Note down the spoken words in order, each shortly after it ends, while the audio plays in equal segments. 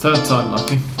Third time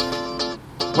lucky.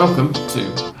 Welcome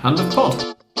to Hand of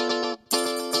Pod.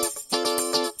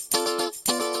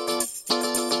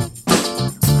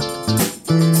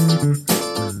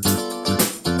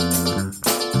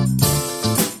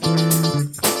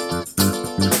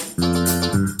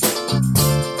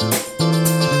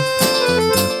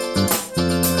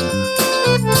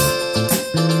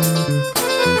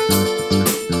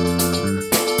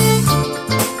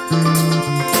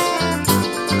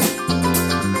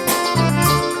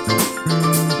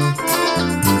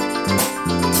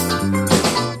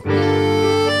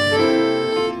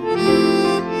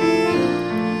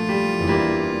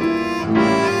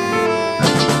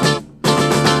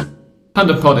 Hand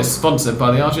of Pod is sponsored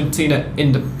by the Argentina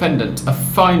Independent, a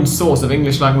fine source of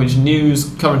English language news,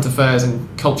 current affairs and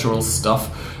cultural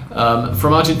stuff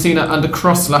from Argentina and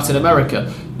across Latin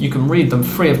America. You can read them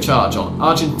free of charge on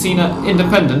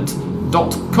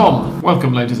argentinaindependent.com.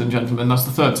 Welcome, ladies and gentlemen. That's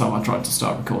the third time I tried to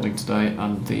start recording today,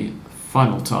 and the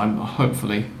final time,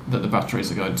 hopefully, that the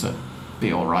batteries are going to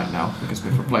be alright now because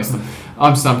we've replaced them.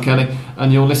 I'm Sam Kelly,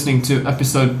 and you're listening to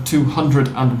episode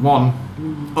 201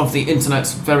 of the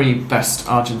internet's very best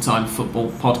Argentine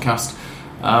football podcast,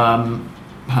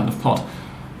 Hand of Pod.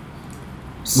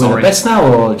 Sorry. We're the best now,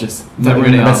 or just they're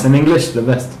really the best in English? The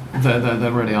best.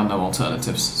 There really are no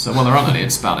alternatives. So, well, there aren't any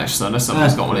in Spanish. So unless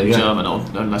someone's got one in German, or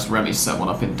unless Remy set one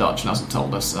up in Dutch and hasn't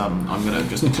told us, I'm going to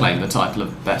just claim the title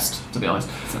of best. To be honest,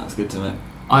 sounds good to me.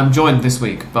 I'm joined this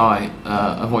week by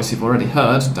a voice you've already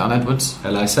heard, Dan Edwards.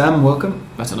 Hello, Sam. Welcome.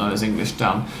 Better known as English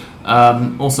Dan.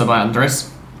 Also by Andres.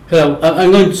 Hello.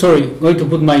 I'm going to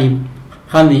put my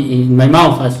hand in my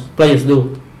mouth as players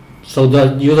do, so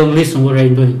that you don't listen what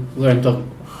I'm doing, where I'm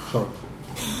talking. Sorry.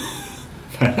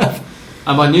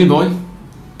 And my new boy,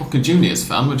 Boca Juniors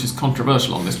fan, which is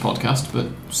controversial on this podcast, but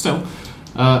still,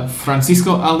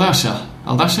 Francisco Aldaya.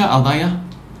 Aldaya.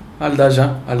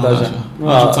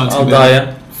 Well,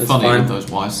 Aldaya. It's funny with those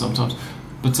Y's sometimes.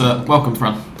 But welcome,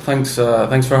 Fran. Thanks for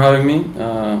having me.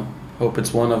 Hope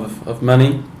it's one of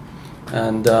many.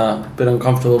 And a bit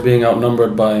uncomfortable being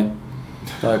outnumbered by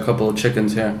a couple of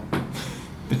chickens here.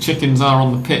 The chickens are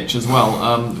on the pitch as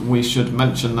well. We should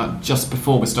mention that just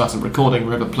before we started recording,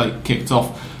 River Plate kicked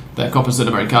off their Copa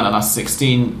Sudamericana last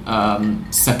 16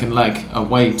 second leg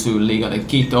away to Liga de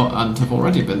Quito, and have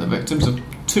already been the victims of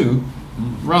two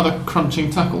rather crunching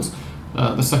tackles.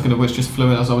 The second of which just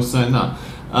flew in as I was saying that.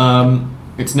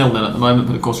 It's 0-0 at the moment,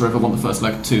 but of course River won the first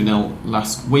leg 2-0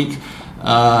 last week.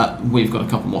 We've got a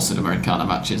couple more Sudamericana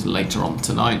matches later on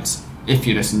tonight. If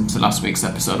you listened to last week's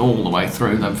episode all the way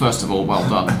through, then first of all, well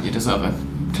done. You deserve a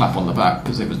clap on the back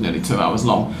because it was nearly 2 hours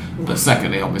long. But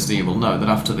secondly, obviously, you will know that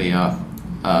after the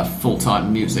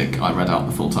full-time music, I read out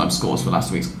the full-time scores for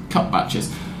last week's cup matches.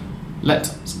 Let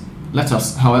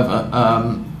us, however,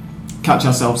 catch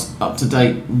ourselves up to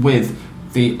date with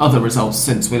the other results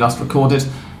since we last recorded.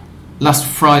 Last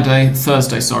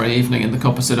Thursday evening in the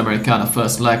Copa Sudamericana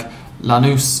first leg,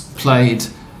 Lanús played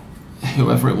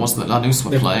whoever it was that Lanús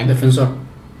were playing.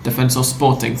 Defensor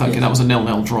Sporting, thank you. That was a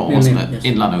 0-0 draw, wasn't it? Yes.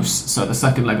 In Lanús. So the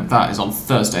second leg of that is on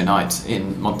Thursday night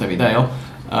in Montevideo.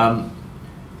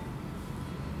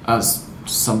 As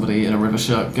somebody in a River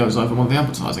shirt goes over one of the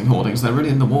advertising hoardings, they're really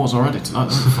in the wars already tonight.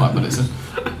 They're 5 minutes in.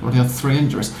 Already had 3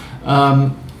 injuries.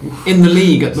 In the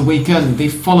league at the weekend, the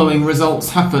following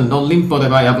results happened. Olimpo de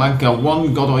Bahía Blanca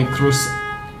 1, Godoy Cruz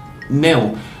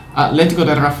 0. Atlético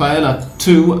de Rafaela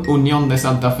 2, Unión de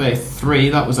Santa Fe 3.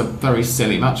 That was a very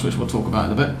silly match, which we'll talk about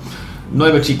in a bit.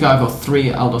 Nueva Chicago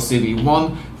 3, Aldosivi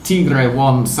 1. Tigre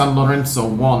 1, San Lorenzo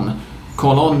 1.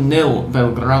 Colón 0,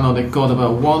 Belgrano de Córdoba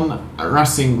 1.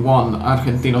 Racing 1,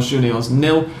 Argentinos Juniors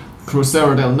 0.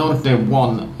 Crucero del Norte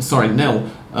 0.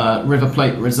 River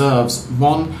Plate Reserves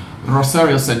 1.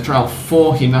 Rosario Central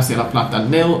 4, Gimnasia La Plata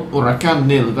 0. Huracán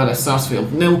 0, Vélez Sarsfield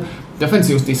 0.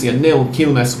 Defensa y Justicia 0,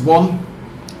 Quilmes 1.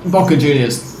 Boca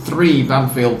Juniors 3,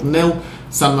 Banfield 0.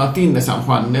 San Martín de San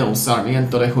Juan 0,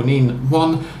 Sarmiento de Junín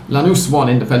 1. Lanús 1,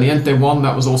 Independiente 1.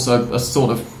 That was also a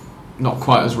sort of not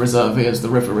quite as reservy as the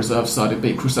River Reserve side. It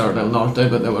beat Crucero del Norte,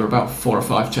 but there were about 4 or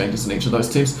 5 changes in each of those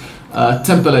teams.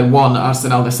 Temperley 1,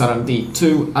 Arsenal de Sarandí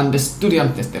 2, and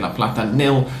Estudiantes de La Plata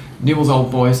 0. Newell's Old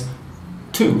Boys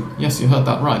 2. Yes, you heard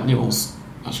that right. Newell's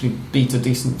actually beat a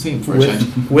decent team for a change.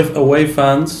 With away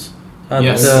fans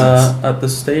at the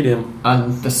stadium.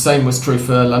 And the same was true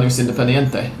for Lanús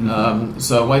Independiente.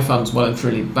 So away fans well and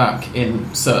truly back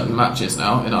in certain matches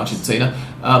now in Argentina.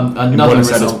 Another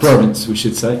result. It's province, we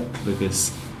should say,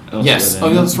 because yes,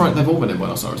 that's right. They've all been in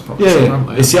Buenos Aires province.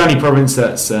 Yeah. It's the only province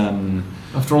that's.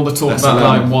 After all the talk about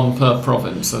allowing one per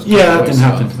province. That can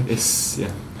happen.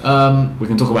 We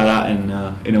can talk about that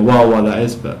in a while that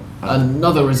is, but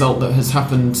another result that has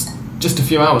happened just a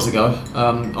few hours ago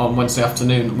on Wednesday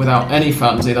afternoon without any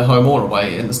fans either home or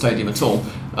away in the stadium at all.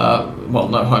 Well,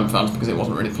 no home fans because it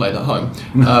wasn't really played at home.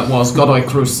 Was Godoy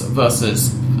Cruz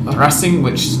versus Racing,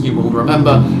 which you will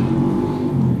remember.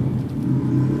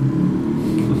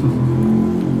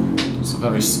 It's a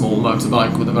very small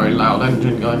motorbike with a very loud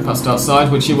engine going past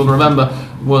outside, which you will remember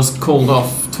was called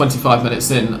off 25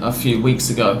 minutes in a few weeks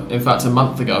ago, in fact a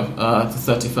month ago,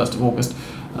 the 31st of August,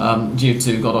 due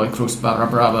to Godoy Cruz Barra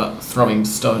Brava throwing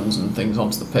stones and things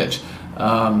onto the pitch.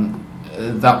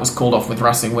 That was called off with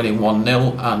Racing winning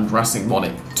 1-0 and Racing won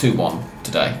it 2-1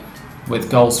 today, with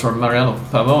goals from Mariano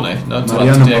Pavone,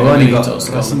 Mariano Diego Pavone Milito's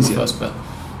got goal in the Racing, first bit,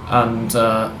 and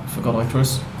for Godoy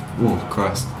Cruz. Oh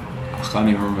Christ, I can't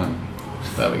even remember.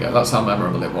 There we go, that's how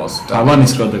memorable it was. Pavone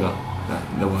scored the goal,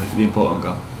 the important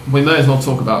goal. We may as well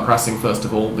talk about Racing first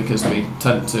of all, because we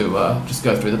tend to just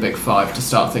go through the big five to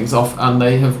start things off, and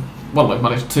they have, well, they've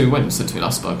managed 2 wins since we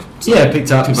last spoke. So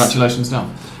Picked up. Congratulations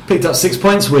down. Picked up 6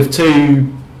 points with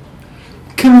 2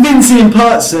 convincing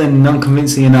parts and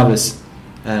non-convincing in others.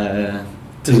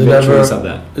 Is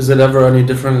it ever any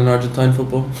different in Argentine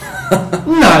football?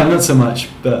 No, not so much,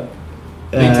 but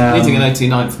Needing an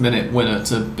 89th minute winner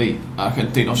to beat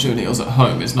Argentinos Juniors at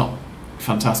home is not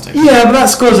fantastic. Yeah, but that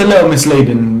score's a little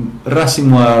misleading.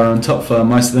 Racing were on top for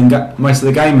most of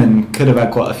the game and could have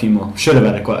had quite a few more. Should have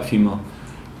had quite a few more.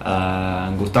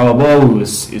 And Gustavo Bou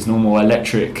was his normal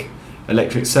electric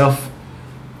self,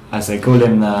 as they call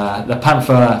him, the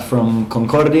Panther from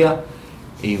Concordia.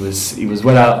 He was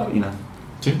well out, you know.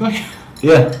 Did they?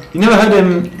 Yeah, you never heard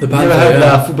him. The Never Panther, heard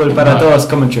yeah. Football para Todos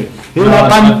commentary. No, La I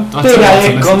Pantera de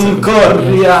tried to listen to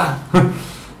Concordia.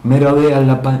 Merodea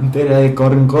la Pantera de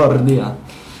Concordia.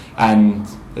 And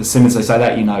as soon as I say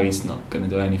that, you know he's not going to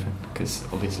do anything, because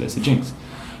obviously it's a jinx.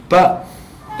 But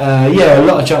a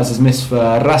lot of chances missed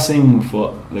for Racing. We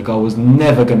thought the goal was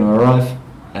never going to arrive,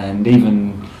 and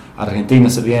even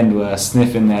Argentinos at the end were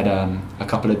sniffing. They had a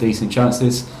couple of decent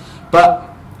chances, but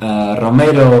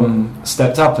Romero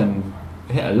stepped up and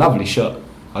hit a lovely shot.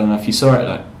 I don't know if you saw it,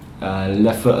 like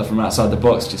left footer from outside the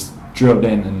box, just drilled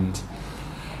in,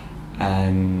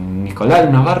 and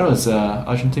Nicolás Navarro is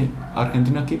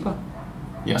Argentina keeper.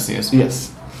 Yes, he is.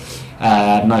 Yes,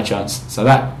 no chance. So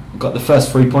that got the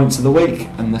first 3 points of the week,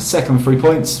 and the second 3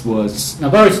 points was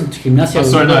Navarro is in Gimnasia.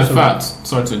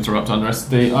 Sorry to interrupt, Andres.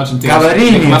 The Argentinos.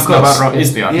 Cavarini, Nicolás of course. Navarro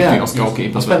is the Argentinos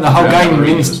goalkeeper. I spent the whole game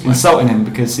insulting him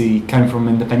because he came from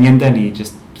Independiente and he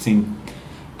just seemed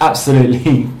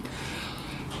absolutely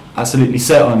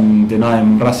set on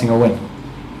denying Racing a win.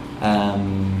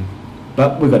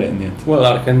 But we got it in the end. Well,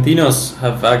 Argentinos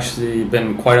have actually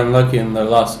been quite unlucky in their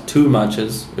last 2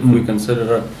 matches, if we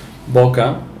consider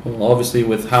Boca. Well, obviously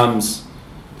with Ham's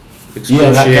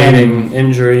excruciating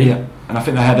injury. Yeah, and I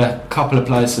think they had a couple of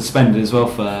players suspended as well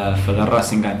for the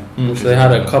Racing game. So they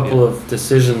had a couple of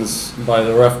decisions by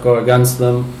the ref go against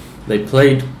them. They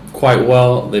played quite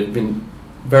well. They've been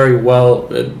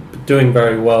doing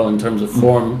very well in terms of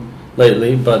form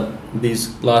lately, but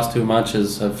these last 2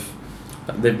 matches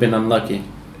they've been unlucky.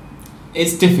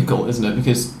 It's difficult, isn't it?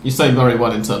 Because you say very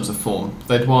well in terms of form.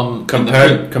 They'd won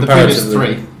Comparatively. the previous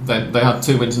 3. They had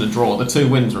 2 wins and a draw. The 2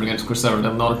 wins were against Cruzeiro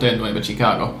del Norte and Nueva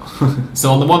Chicago.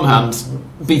 So on the one hand,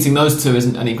 beating those 2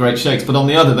 isn't any great shakes, but on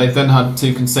the other, they've then had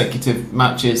 2 consecutive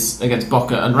matches against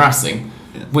Boca and Racing,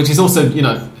 which is also, you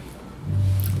know,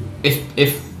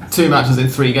 if 2 matches in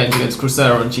 3 games against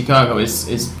Cruzeiro and Chicago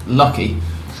is lucky,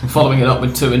 following it up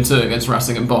with 2 and 2 against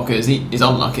Racing and Boca is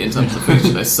unlucky in terms of the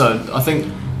fixture list. So I think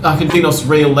Argentinos'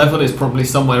 real level is probably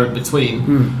somewhere in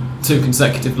between 2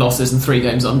 consecutive losses and 3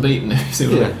 games unbeaten.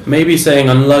 Maybe saying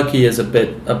unlucky is a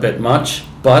bit much,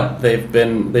 but they've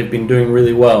been doing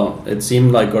really well. It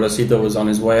seemed like Gorosito was on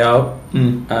his way out,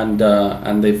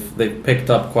 and they've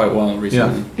picked up quite well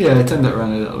recently. Yeah, they turned it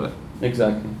around a little bit.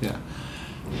 Exactly. Yeah.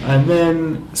 And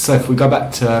then, so if we go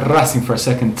back to Racing for a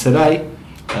second today,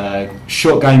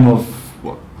 short game of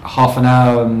half an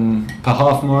hour per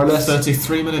half, more or less.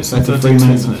 33 minutes 33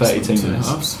 minutes and 32 minutes.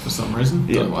 Halves, for some reason.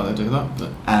 Yeah. Don't know why they do that. But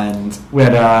and we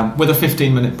had with a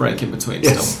 15-minute break in between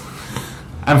still.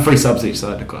 And 3 subs each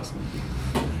side, of course.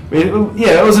 It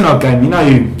was an odd game. You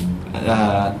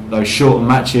know, those short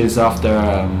matches after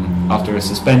a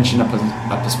suspension, a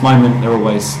postponement, they're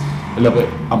always a little bit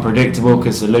unpredictable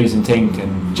because the losing team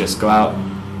can just go out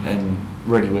and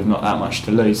really with not that much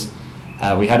to lose.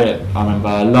 We had it, I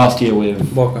remember, last year with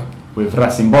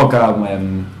Racing Boca,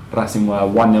 when Racing were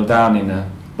 1-0 down in a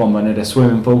Bombonera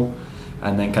swimming pool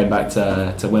and then came back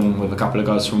to win with a couple of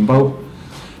goals from Bolt.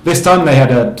 This time they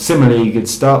had a similarly good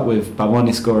start with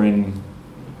Pavone scoring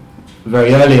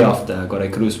very early after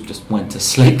Godoy Cruz just went to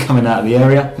sleep coming out of the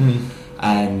area.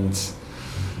 And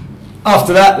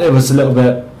after that, it was a little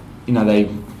bit, they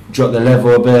dropped the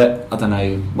level a bit. I don't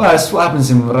know. Well, it's what happens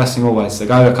in Racing always. They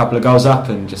go a couple of goals up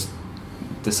and just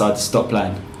decide to stop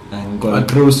playing. And Godoy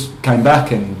Cruz came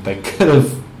back and they could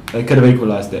have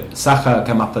equalised it. Sacha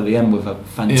came up at the end with a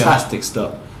fantastic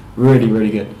stop. Really, really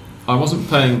good. I wasn't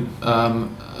paying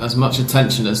as much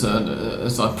attention as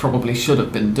I probably should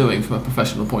have been doing from a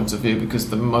professional point of view,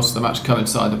 because most of the match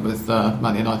coincided with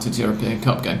Man United's European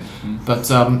Cup game.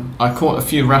 But I caught a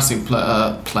few Racing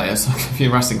players, a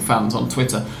few Racing fans on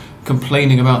Twitter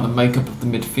complaining about the makeup of the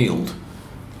midfield.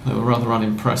 They were rather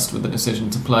unimpressed with the decision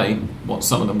to play what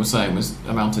some of them were saying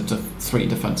amounted to 3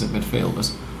 defensive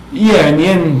midfielders. Yeah, in the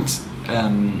end,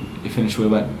 you finished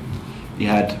with what? You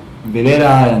had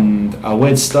Videla and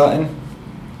Awed starting,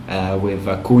 with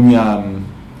Acuna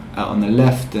out on the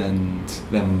left, and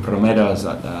then Romero as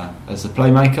the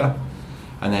playmaker,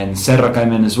 and then Serra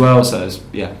came in as well. So it was,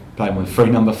 playing with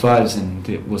 3 number 5s, and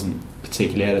it wasn't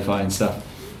particularly edifying stuff.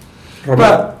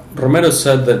 Romero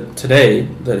said that today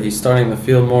that he's starting to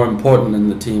feel more important in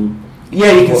the team.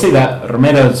 Yeah, you can see that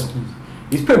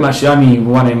he's pretty much the only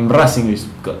one in Racing who's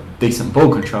got decent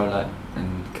ball control,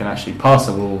 and can actually pass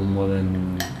the ball more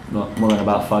than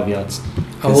about 5 yards.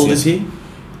 How old is he?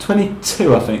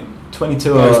 22, I think.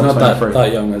 22 no, or he's not 23.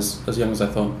 that young as young as I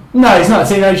thought. No, he's not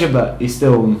a teenager, but he's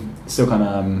still kind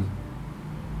of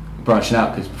branching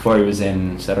out, because before he was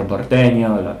in Cerro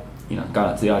Porteño, going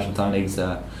out to the Argentine league's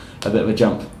a bit of a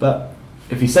jump. But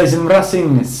if he stays in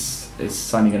Racing,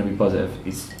 it's only going to be positive.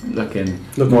 He's looking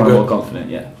more and more confident.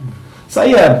 Yeah.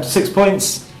 So 6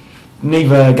 points.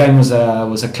 Neither game was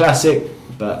a classic,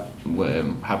 but we're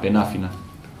happy enough.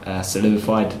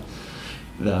 Solidified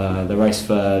the race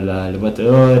for La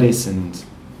Libertadores, and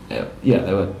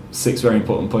there were 6 very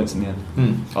important points in the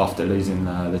end after losing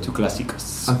the 2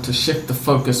 clásicos. And to shift the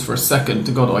focus for a second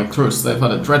to Godoy Cruz, they've had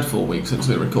a dreadful week since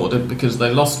we recorded, because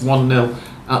they lost 1-0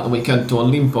 at the weekend to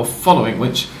Olimpo, following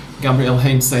which Gabriel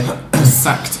Heinze was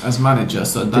sacked as manager.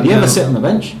 So did he ever sit on the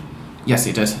bench? Yes,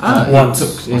 he did. Once.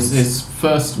 He took his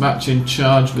first match in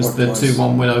charge was the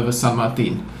 2-1 win over San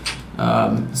Martin.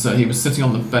 So he was sitting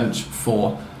on the bench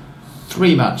for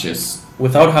 3 matches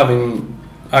without having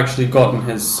actually gotten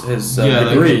his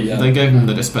degree. They gave him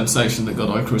the dispensation that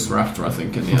Godoy Cruz were after, I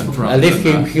think, in the end. At least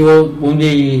he won't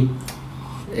be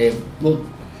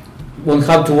won't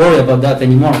have to worry about that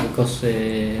anymore, because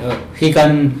he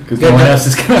can get no one else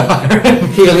is gonna hire him.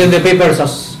 He can get the papers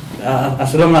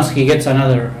as long as he gets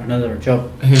another job.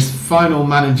 His final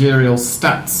managerial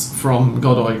stats from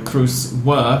Godoy Cruz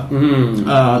were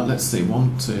let's see,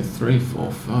 1, 2, 3,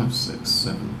 4, 5, 6,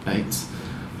 7, 8,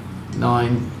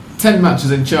 9, 10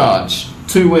 matches in charge,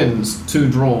 2 wins, 2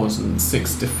 draws and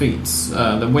 6 defeats.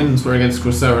 The wins were against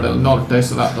Crucero del Norte,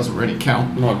 so that doesn't really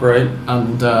count. Not great.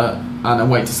 And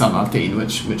away to San Martin,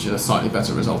 which is a slightly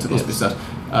better result, it must be said.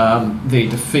 The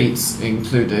defeats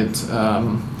included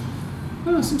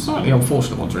some slightly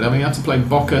unfortunate ones, really. I mean, he had to play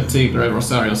Boca, Tigre,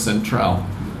 Rosario Central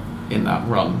in that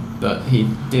run, but he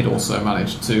did also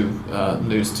manage to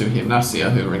lose to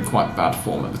Gimnasia, who were in quite bad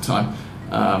form at the time,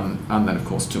 and then, of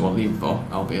course, to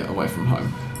Olimpo, albeit away from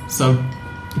home. So,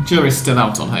 jury's still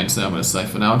out on Heinze, I'm going to say,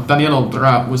 for now. Daniel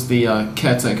Oldra was the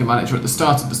caretaker manager at the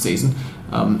start of the season,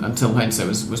 until Heinze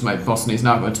was made boss, and he's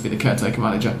now going to be the caretaker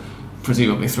manager,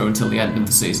 presumably through until the end of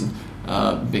the season,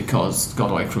 because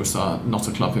Godoy Cruz are not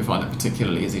a club who find it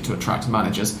particularly easy to attract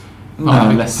managers.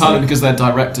 Partly because their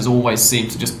directors always seem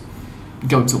to just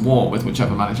go to war with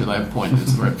whichever manager they appoint.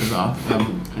 It's a very bizarre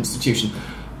institution.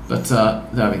 But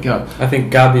there we go. I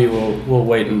think Gabi will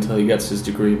wait until he gets his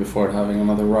degree before having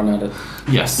another run at it.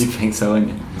 Yes. You think so,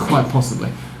 wouldn't you? Quite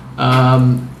possibly.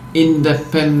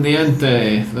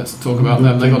 Independiente, let's talk about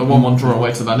them. They got a 1-1 draw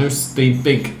away to Lanús. The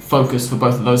big focus for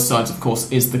both of those sides, of course,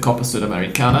 is the Copa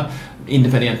Sudamericana.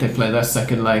 Independiente play their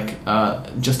second leg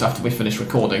just after we finish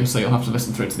recording, so you'll have to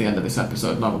listen through to the end of this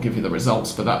episode and I will give you the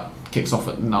results, but that kicks off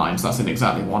at 9, so that's in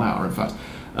exactly 1 hour, in fact.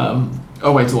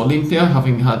 Away to Olimpia,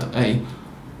 having had a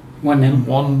 1-0.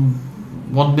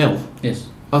 1-0. Yes.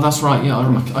 Oh, that's right, yeah,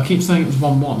 I keep saying it was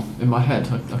 1-1 in my head.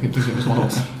 I keep thinking it was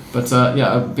 1-0. But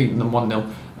I've beaten them 1-0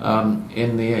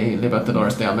 in the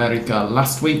Libertadores de America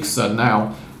last week, so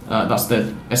now that's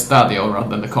the Estadio rather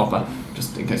than the Copa,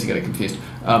 just in case you get it confused.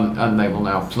 And they will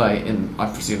now play in,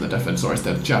 I presume, the Defensores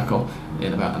del Chaco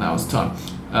in about an hour's time.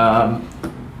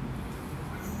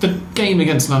 The game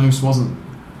against Lanús wasn't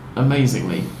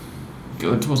amazingly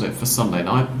good, was it, for Sunday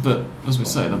night? But as we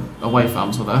say, the away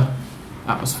fans were there.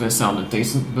 Atmosphere sounded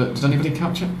decent, but did anybody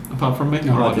catch it apart from me?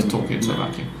 No, or I I was didn't. talking into a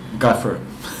vacuum. Go for it.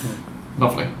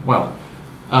 Lovely. Well,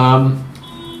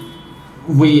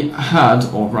 We had,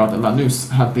 or rather Lanús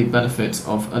had the benefit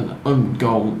of an own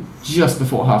goal just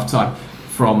before half-time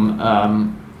from,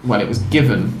 it was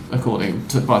given, according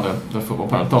to by the Football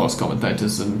Para Todos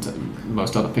commentators and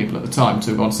most other people at the time,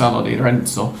 to Gonzalo Di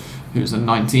Renzo, who's a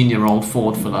 19-year-old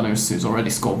forward for Lanús who's already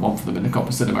scored one for them in the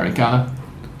Copa Sudamericana.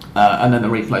 And then the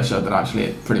replay showed that actually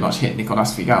it pretty much hit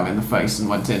Nicolás Figal in the face and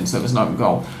went in, so it was no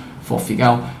goal for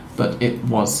Figal. But it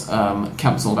was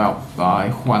cancelled out by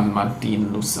Juan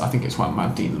Martín Lucero. I think it's Juan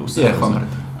Martín Lucero. Yeah, Juan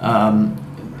Martín.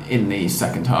 In the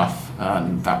second half,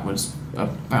 and that was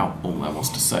about all there was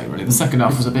to say, really. The second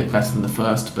half was a bit better than the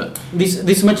first, but...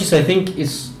 This matches, I think,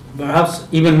 is perhaps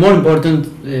even more important,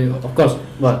 of course.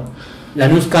 Well,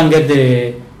 Lanús can get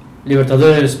the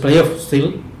Libertadores playoff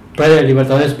still,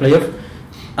 pre-Libertadores playoff,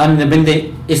 and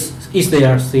Independiente is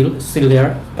there still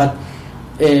there, but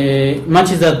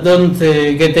matches that don't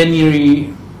get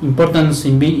any importance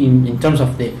in terms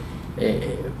of the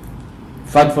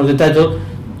fight for the title.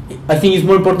 I think it's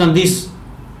more important this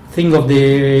thing of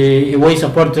the away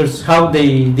supporters, how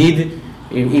they did,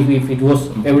 if it was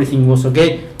everything was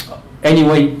okay.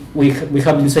 Anyway, we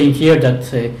have been saying here that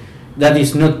that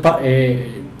is not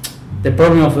the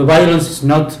problem of the violence has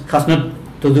not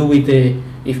to do with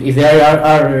if there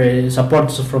are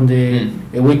supporters from the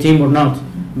away team or not.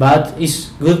 But it's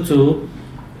good to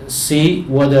see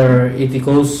whether it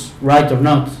goes right or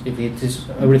not, if it is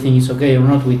everything is okay or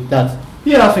not with that.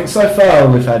 Yeah, I think so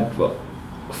far we've had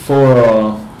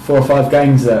four or five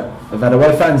games that have had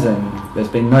away fans, and there's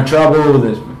been no trouble.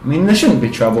 There shouldn't be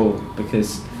trouble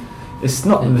because it's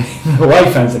not the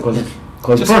away fans that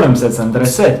cause problems, as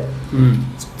Andres said.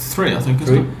 It's 3, I think,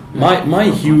 isn't it? My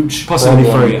huge Possibly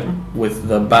problem with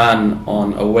the ban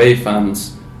on away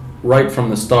fans right from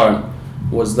the start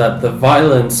was that the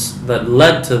violence that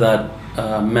led to that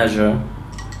measure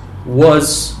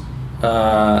was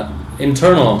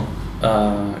internal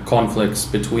conflicts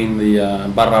between the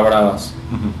Barra Bravas.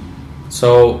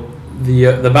 So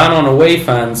the ban on away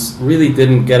fans really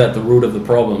didn't get at the root of the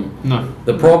problem. No.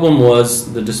 The problem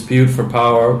was the dispute for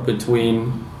power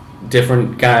between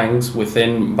different gangs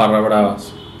within Barra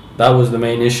Bravas. That was the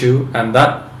main issue, and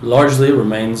that largely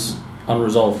remains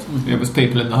unresolved. It was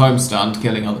people in the home stand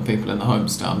killing other people in the home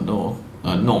stand, or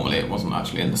normally it wasn't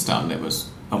actually in the stand, it was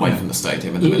away from the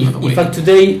stadium in the middle of the week. In fact,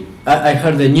 today I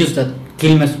heard the news that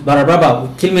Quilmes, Barra Brava,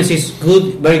 Quilmes is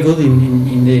good, very good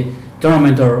in the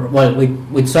tournament, or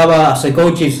with Saba as a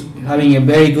coach is having a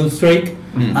very good streak.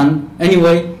 And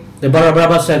anyway, the Barra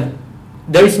Brava said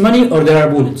there is money or there are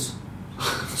bullets.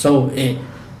 So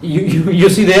you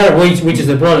see there which is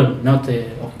the problem, not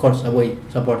of course away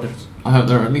supporters. I hope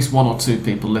there are at least 1 or 2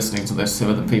 people listening to this who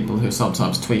are the people who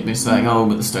sometimes tweet me saying, oh,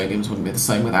 but the stadiums wouldn't be the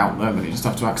same without them, and you just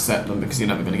have to accept them because you're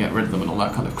never going to get rid of them and all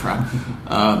that kind of crap.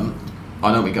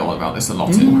 I know we go on about this a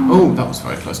lot that was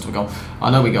very close to a goal. I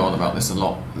know we go on about this a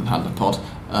lot in Hand of Pod,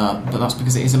 but that's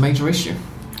because it is a major issue.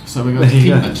 So we're going to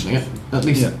keep mentioning it, at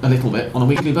least a little bit, on a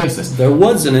weekly basis. There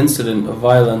was an incident of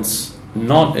violence,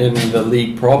 not in the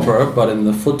league proper, but in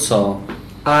the futsal.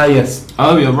 Ah, yes.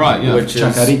 Oh, you're right, yeah. Which is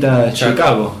Chacarita,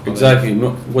 Chicago. Exactly.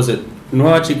 Was it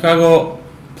Nueva Chicago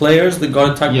players that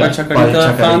got attacked by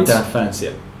Chacarita fans?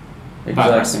 Yeah.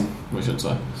 Exactly. We should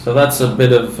say. So that's a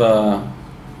bit of,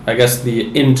 I guess,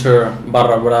 the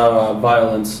inter-Barra Brava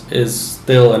violence is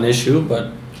still an issue,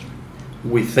 but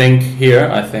we think here,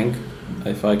 I think,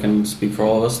 if I can speak for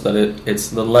all of us, that it's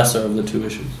the lesser of the 2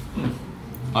 issues.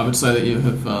 I would say that you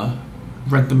have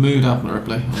read the mood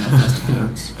admirably on your first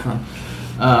appearance.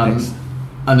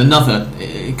 And another,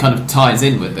 it kind of ties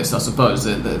in with this, I suppose,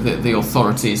 the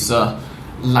authorities'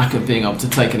 lack of being able to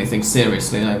take anything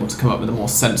seriously and able to come up with a more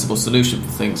sensible solution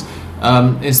for things,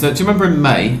 is that, do you remember in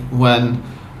May when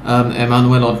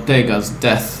Emmanuel Ortega's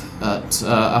death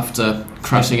after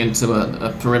crashing into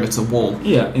a perimeter wall?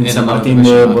 Yeah, in San Martín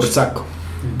de Borsaco.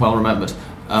 Well remembered.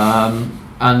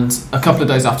 And a couple of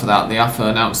days after that, the AFA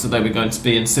announced that they were going to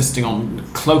be insisting on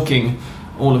cloaking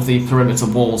all of the perimeter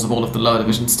walls of all of the lower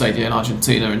division stadia in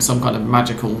Argentina in some kind of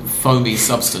magical foamy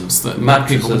substance that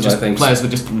people would players would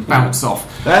just bounce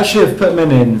off. They actually have put them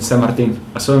in San Martín.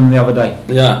 I saw them the other day.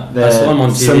 Yeah, I saw them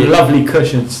on TV. Some lovely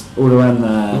cushions all around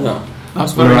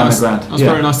That's very nice. The ground. That's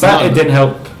very nice. But it didn't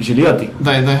help Gigliotti.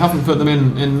 They haven't put them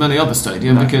in many other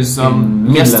stadia because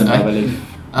yesterday, I believe.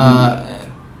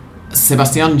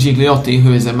 Sebastian Gigliotti,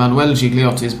 who is Emanuele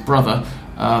Gigliotti's brother,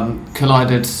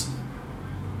 collided.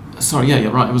 Sorry, yeah,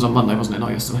 you're right. It was on Monday, wasn't it?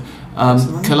 Not yesterday.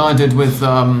 Collided with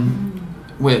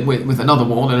another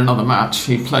wall in another match.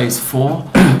 He plays for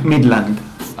Midland.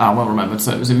 Well remembered.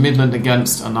 So it was in Midland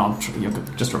against. And now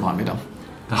just remind me, Dom.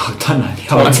 Oh, don't know.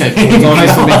 Okay, It's only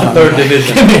from the third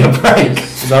division. Give me a break.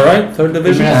 Is that right? Third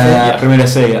division? Primera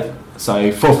C, yeah.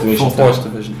 So fourth division. Fourth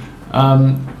division.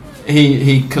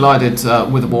 He collided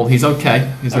with the wall. He's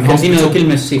okay. He's in Argentino de hospital.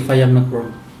 Quilmes, if I am not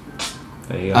wrong.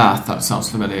 There you go. That sounds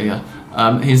familiar.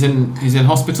 Yeah, he's in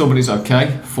hospital, but he's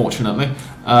okay, fortunately.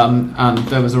 And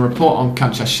there was a report on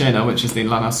Cancha Llena, which is the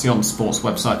La Nación sports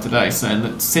website today, saying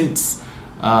that since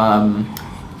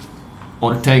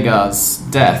Ortega's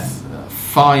death,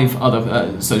 5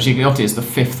 other. So Gigliotti is the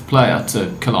 5th player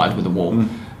to collide with the wall in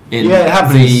Yeah, it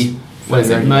happens. What is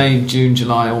it? May, June,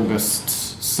 July,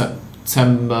 August,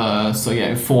 September. So yeah,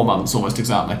 in 4 months almost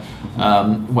exactly.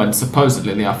 When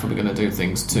supposedly the AFA were going to do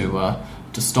things to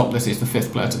stop this. He's the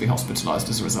 5th player to be hospitalised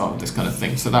as a result of this kind of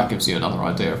thing. So that gives you another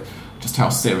idea of just how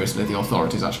seriously the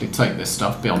authorities actually take this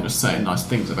stuff beyond just saying nice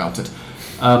things about it.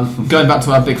 Going back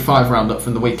to our Big 5 roundup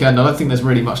from the weekend, I don't think there's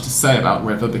really much to say about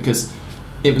River because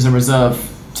it was a reserve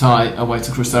tie away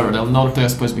to Crucero del Norte. I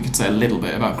suppose we could say a little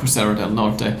bit about Crucero del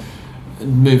Norte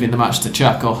moving the match to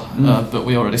Chaco, but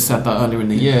we already said that earlier in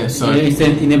the year. So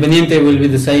Independiente will be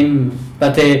the same,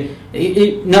 but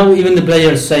now even the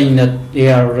players saying that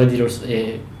they are already,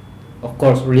 of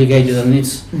course, relegated, and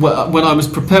it's. Well, when I was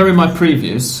preparing my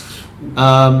previews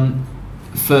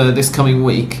for this coming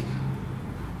week,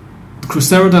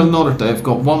 Crucero del Norte have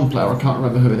got one player. I can't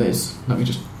remember who it is. Let me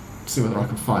just see whether I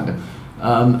can find him.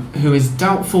 Who is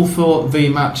doubtful for the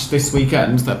match this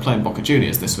weekend. They're playing Boca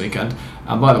Juniors this weekend,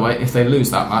 and by the way, if they lose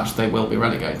that match, they will be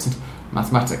relegated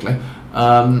mathematically.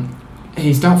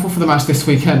 He's doubtful for the match this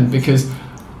weekend because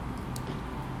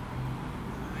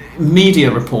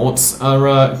media reports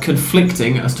are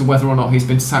conflicting as to whether or not he's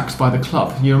been sacked by the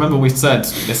club. You remember we said,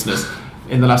 listeners,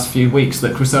 in the last few weeks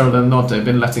that Crucero del Norte have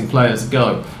been letting players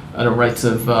go at a rate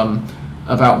of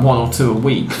about 1 or 2 a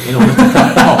week in order to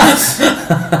cut costs,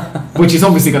 which is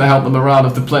obviously going to help the morale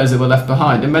of the players who were left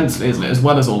behind immensely, isn't it? As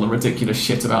well as all the ridiculous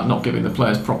shit about not giving the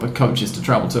players proper coaches to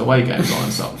travel to away games on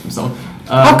and so on.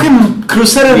 How can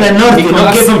Crucero del Norte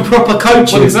not give them proper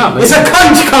coaches? Well, exactly. It's a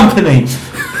coach company!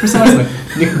 Precisely.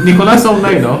 Nicolás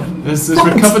Olmedo has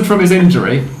recovered from his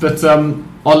injury, but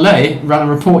Ole ran a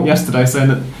report yesterday saying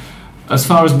that, as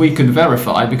far as we could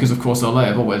verify, because of course Ole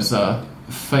have always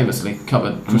famously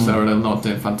covered Crucero del Norte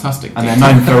in fantastic And detail.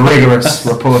 they're known for rigorous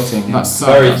reporting. Yeah. That's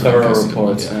Very thorough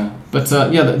reports. Yeah. But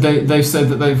they've said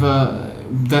that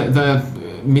their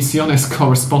Misiones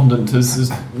correspondent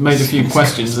has made a few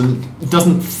questions and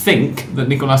doesn't think that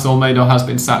Nicolás Olmedo has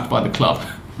been sacked by the club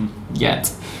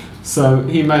yet. So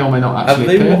he may or may not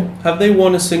actually appear. Have they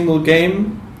won a single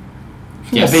game?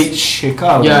 Yes. They beat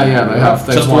Chicago. Yeah, they have.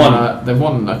 They've Just won. one. They've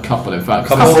won a couple, in fact.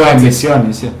 Couple of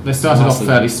Misiones, yeah. They started off Massive.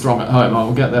 fairly strong at home.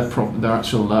 I'll get their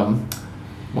actual.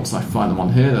 Once I find them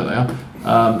on here, there they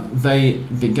are. They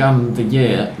began the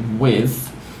year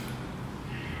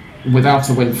without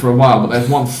a win for a while, but they've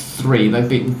won 3. They've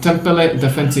beaten Temperley,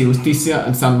 Defensa y Justicia,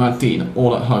 and San Martin,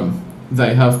 all at home.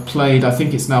 They have played, I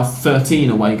think it's now 13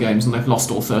 away games, and they've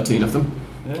lost all 13 of them.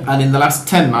 Yeah. And in the last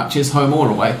 10 matches, home or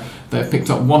away, they've picked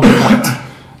up 1 point.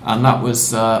 And that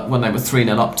was when they were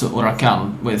 3-0 up to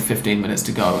Huracan with 15 minutes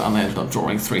to go, and they ended up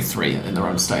drawing 3-3 in their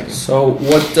own stadium. So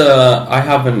what? I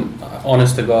haven't,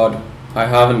 honest to God, I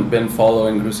haven't been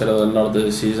following Crucero del Norte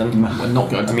this season. We're not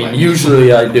going to I mean, play.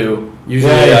 usually I do.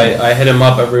 Usually I hit him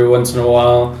up every once in a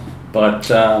while, but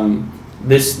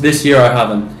this year I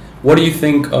haven't. What do you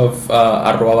think of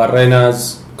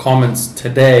Arruabarrena's comments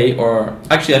today? Or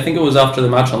actually, I think it was after the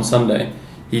match on Sunday.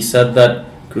 He said that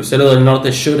Crucero del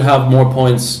Norte should have more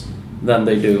points than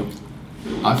they do.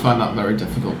 I find that very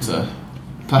difficult to...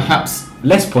 Perhaps...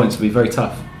 Less points would be very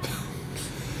tough.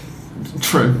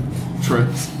 True.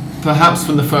 Perhaps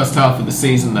from the first half of the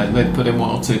season they'd put in 1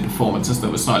 or 2 performances that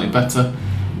were slightly better.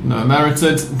 No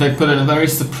merited. They put in a very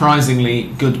surprisingly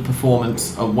good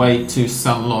performance away to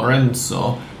San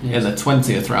Lorenzo in the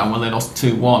 20th round when they lost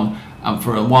 2-1, and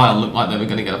for a while looked like they were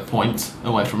going to get a point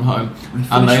away from home.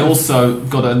 And they also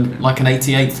got an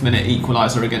 88th minute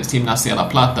equaliser against Gimnasia La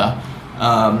Plata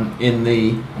in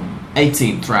the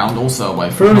 18th round, also away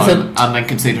from home, and then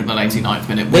conceded an 89th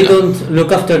minute winner. They don't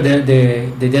look after the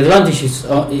advantages,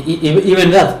 even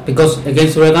that, because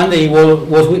against Huracan they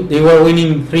were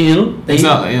winning 3-0. They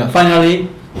Exactly, yeah. finally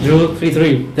drew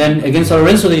 3-3. Then against San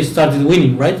Lorenzo they started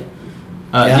winning, right?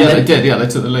 They did. Yeah, they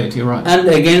took the lead. You're right. And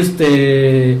against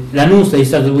Lanús they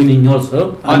started winning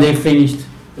also, and they finished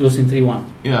losing 3-1.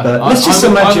 Yeah, But I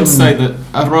imagine would say that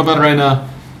Arruabarrena,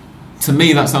 to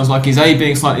me, that sounds like he's A,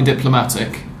 being slightly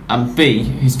diplomatic, and B,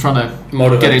 he's trying to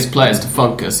Motivate. get his players to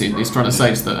focus. He's trying to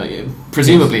say that,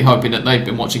 presumably hoping that they've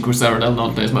been watching Crucero del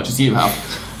Norte as much as you have,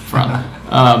 Fran,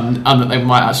 and that they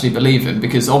might actually believe him,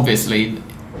 because obviously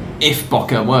if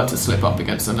Boca were to slip up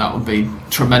against them, that would be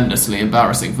tremendously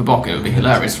embarrassing for Boca. It would be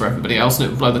hilarious for everybody else, and it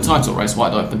would blow the title race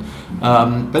wide open.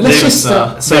 But let's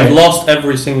just they've lost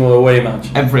every single away match.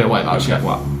 Every away match, yeah.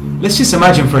 Well, let's just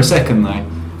imagine for a second though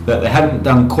that they hadn't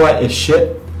done quite as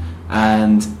shit,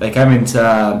 and they came into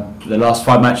the last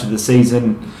 5 matches of the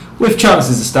season with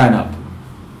chances of staying up.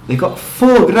 They got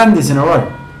 4 grandes in a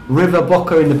row: River,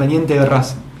 Boca, Independiente, and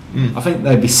Racing. I think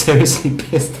they'd be seriously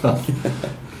pissed off.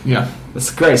 Yeah. It's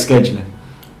great scheduling.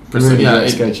 Really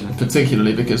great scheduling.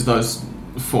 Particularly because those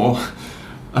 4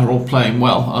 are all playing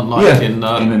well, unlike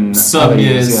in some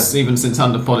years, even since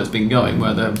Underpod has been going,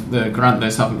 where the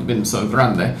grandes haven't been so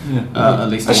grande. At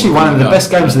least actually, one of the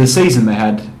best games of the season they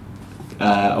had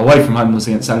away from home was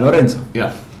against San Lorenzo.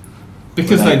 Yeah.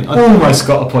 Because they almost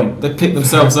got a point. They picked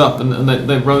themselves up and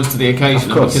they rose to the occasion.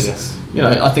 Of course, because,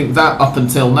 yes. I think that up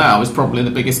until now is probably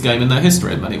the biggest game in their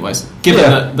history in many ways. Given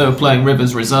that they were playing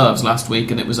Rivers reserves last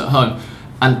week and it was at home,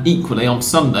 and equally on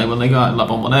Sunday when they go out in La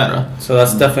Bombonera. So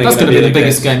that's definitely going to be the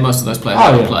biggest game most of those players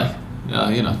ever play.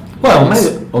 Well,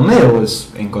 Olmedo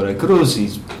was in Godoy Cruz.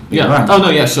 He's been around. Oh no,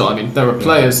 yeah, sure. I mean, there are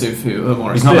players who are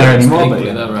more. He's not there anymore.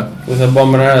 With a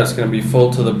Bombonera, it's going to be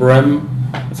full to the brim.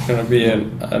 It's going to be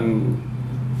an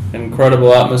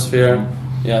incredible atmosphere.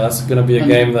 Yeah, that's going to be a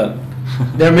game that.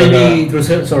 There may be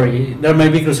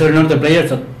Cruzeiro Norte players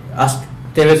that ask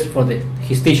Tevez for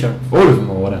his T-shirt. All of them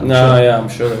or whatever. I'm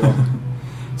sure they will.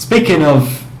 Speaking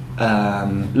of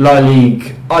La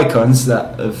Ligue icons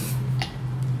that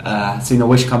have seen a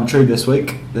wish come true this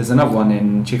week, there's another one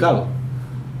in Chicago.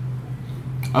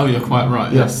 Oh, you're quite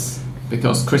right. Yes,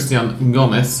 because Christian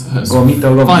Gomez has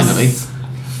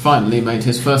finally made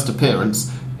his first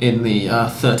appearance in the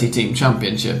 30-team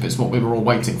championship. It's what we were all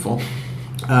waiting for.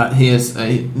 He is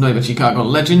a Nueva Chicago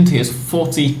legend. He is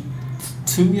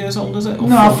 42 years old, is it? Or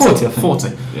 40, I think.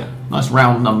 40. Yeah. Nice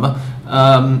round number.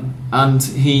 And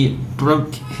he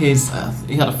broke his...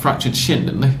 he had a fractured shin,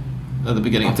 didn't he? At the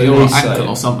beginning of the year, or ankle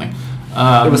or something.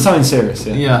 It was something serious,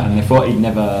 yeah. And they thought he'd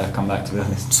never come back, to be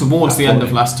honest. Towards the end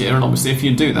of last year, and obviously if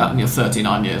you do that and you're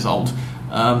 39 years old,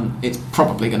 it's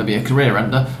probably going to be a career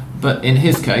ender. But in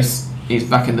his case, he's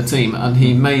back in the team, and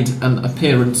he made an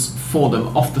appearance for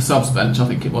them off the subs bench, I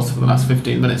think it was, for the last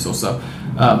 15 minutes or so,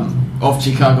 of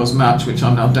Chicago's match, which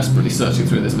I'm now desperately searching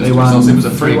through this list of results. It was a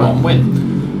 3-1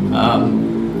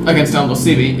 win against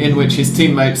Aldosivi, in which his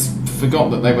teammates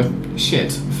forgot that they were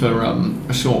shit for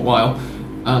a short while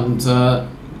and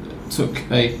took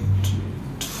a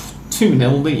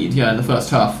 2-0 lead in the first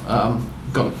half.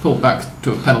 Got pulled back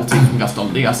to a penalty from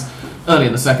Gaston Diaz early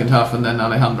in the second half, and then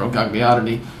Alejandro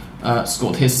Gagliardi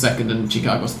scored his second and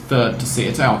Chicago's third to see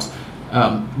it out,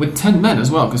 with 10 men as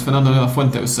well, because Fernando de la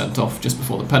Fuente was sent off just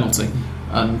before the penalty,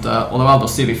 and although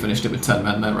Aldosivi finished it with 10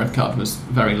 men, their red card was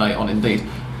very late on indeed.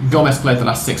 Gomez played the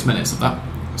last 6 minutes of that,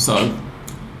 so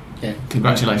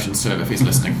congratulations to him if he's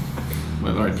listening.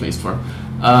 We're very pleased for him.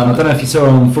 I don't know if you saw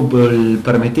on Football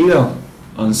Permitido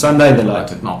on Sunday, they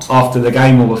did not. After the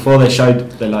game or before, they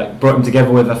brought him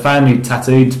together with a fan who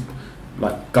tattooed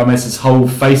Gomez's whole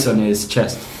face on his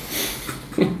chest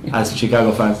as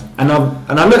Chicago fans, and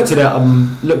I looked at it.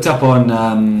 Looked up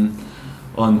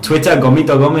on Twitter,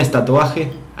 Gomito Gomez tatuaje,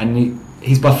 and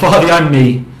he's by far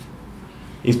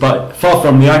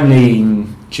from the only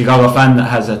Chicago fan that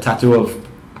has a tattoo of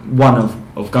one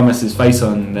of Gomez's face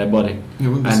on their body.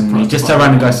 And he just turned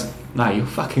around and goes, "Nah, you're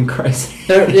fucking crazy."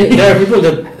 There are people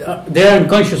that they are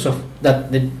unconscious of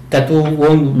that the tattoo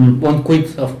won't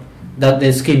quit, of that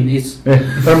the skin is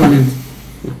permanent.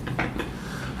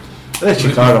 They're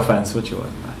Chicago fans, what you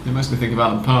want? You mostly think of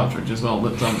Alan Partridge as well,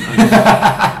 but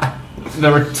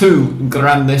there are 2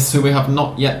 grandes who we have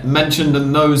not yet mentioned,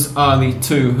 and those are the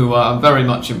 2 who are very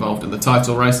much involved in the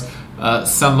title race.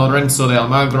 San Lorenzo de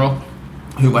Almagro,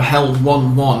 who were held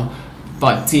 1-1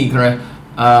 by Tigre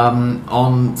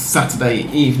on Saturday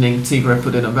evening. Tigre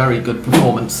put in a very good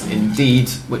performance indeed,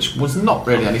 which was not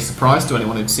really any surprise to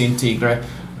anyone who'd seen Tigre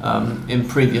in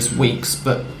previous weeks,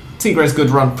 but Tigre's good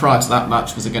run prior to that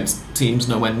match was against teams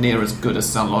nowhere near as good as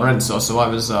San Lorenzo, so I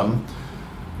was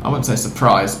I wouldn't say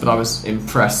surprised, but I was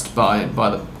impressed by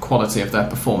the quality of their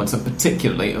performance, and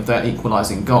particularly of their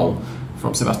equalising goal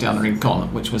from Sebastián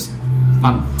Rincón, which was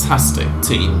fantastic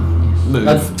team move.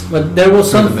 But there was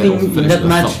something in that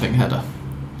match, header,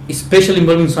 especially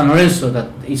involving San Lorenzo, that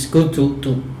is good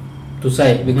to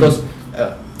say, because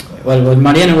when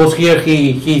Mariano was here,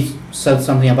 he said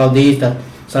something about this, that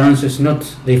San Lorenzo is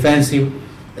not defensive,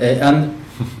 and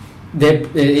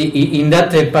in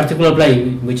that particular play,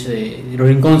 which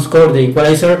Rincón scored the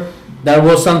equalizer, there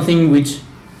was something which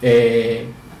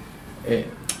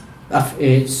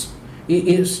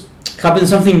happened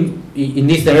something in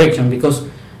this direction because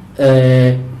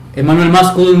Emmanuel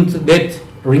Mas couldn't get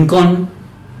Rincon,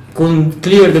 couldn't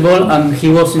clear the ball, and he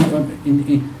was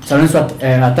in San Lorenzo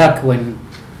attack when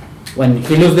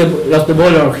he lost the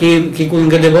ball or he couldn't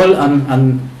get the ball,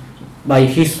 and by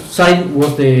his side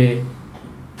was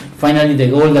finally the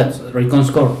goal that Rincon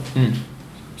scored.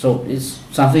 So it's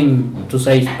something to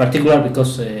say particular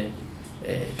because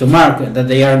to mark that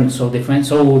they aren't so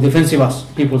defensive as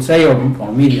people say or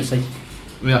media say.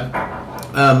 Yeah.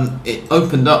 It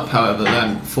opened up, however,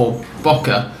 then for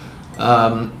Boca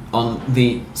on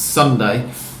the Sunday,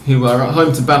 who were at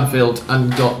home to Banfield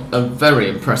and got a very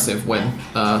impressive win,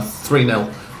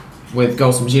 3-0, with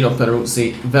goals from Gino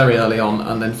Peruzzi very early on,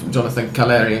 and then from Jonathan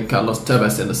Caleri and Carlos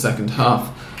Tevez in the second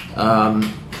half.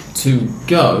 To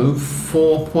go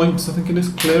 4 points, I think it is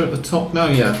clear at the top now.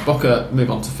 Yeah, Boca move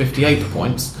on to 58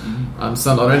 points, and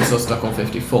San Lorenzo stuck on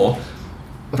 54.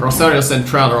 Rosario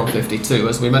Central are on 52.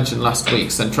 As we mentioned last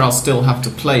week, Central still have to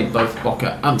play both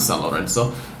Boca and San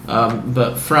Lorenzo.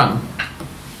 But Fran,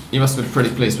 you must have been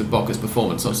pretty pleased with Boca's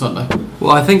performance on Sunday.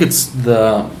 Well, I think it's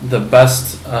the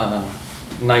best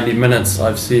 90 minutes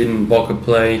I've seen Boca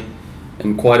play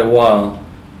in quite a while.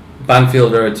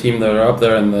 Banfield are a team that are up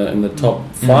there in the top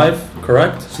 5,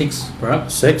 correct? 6,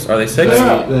 perhaps. 6? Are they 6?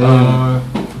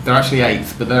 They're actually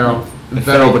 8th, but they're on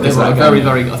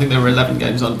very. I think they were 11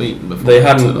 games unbeaten before. They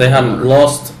hadn't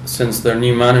lost since their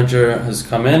new manager has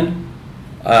come in.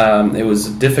 It was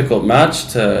a difficult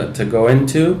match to go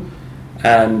into,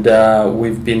 and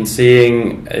we've been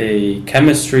seeing a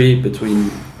chemistry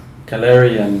between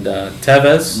Caleri and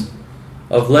Tevez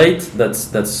of late.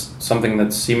 That's something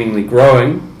that's seemingly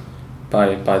growing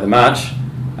by the match,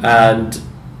 and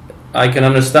I can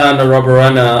understand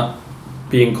Arruabarrena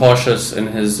being cautious in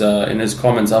his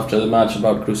comments after the match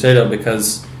about Cruzeiro,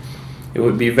 because it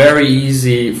would be very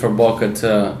easy for Boca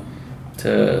to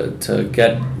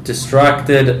get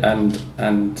distracted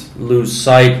and lose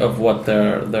sight of what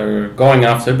they're going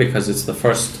after, because it's the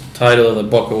first title that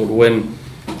Boca would win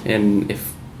in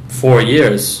 4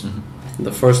 years.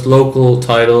 The first local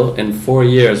title in 4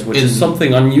 years, which is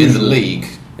something unusual.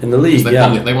 In the league, they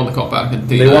won the Copa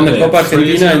Argentina. They won the Copa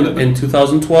Argentina in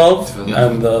 2012,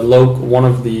 and one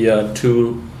of the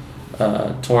 2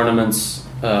 tournaments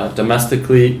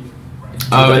domestically.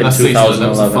 In in 2011. There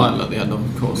was a final at the end,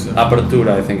 of course. Yeah.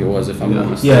 Apertura, I think it was, if I'm not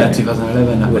mistaken. Yeah,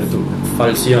 2011 with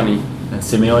Falcioni. And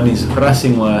Simeone's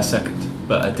Racing were second,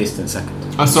 but a distant second.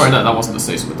 Oh, sorry, no, that wasn't the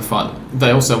season with the final.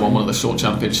 They also won one of the short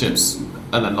championships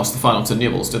and then lost the final to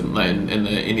Newell's, didn't they, in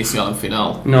the Inicial and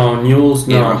Final? No, Newell's,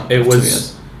 no. Era, it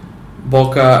was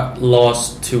Boca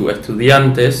lost to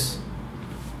Estudiantes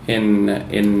in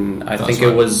I think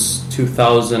it was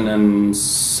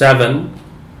 2007.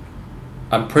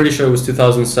 I'm pretty sure it was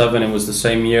 2007. It was the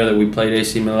same year that we played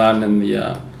AC Milan in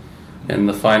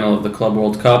the final of the Club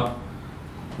World Cup.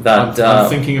 I'm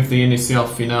thinking of the Inicial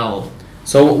Final.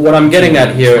 So what I'm getting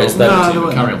at here is that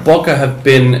Boca have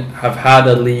had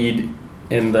a lead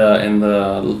in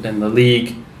the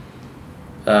league,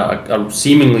 a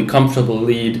seemingly comfortable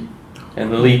lead in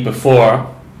the league before,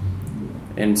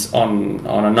 on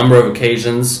a number of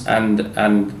occasions, and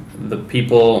the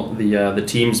people, the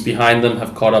teams behind them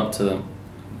have caught up to them.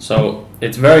 So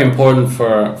it's very important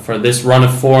for this run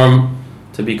of form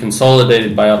to be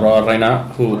consolidated by Arruabarrena,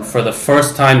 who for the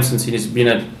first time since he's been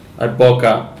at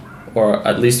Boca, or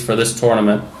at least for this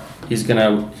tournament, he's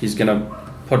gonna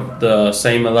put the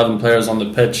same 11 players on the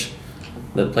pitch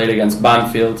that played against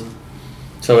Banfield.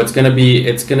 So it's gonna be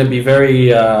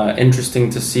very interesting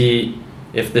to see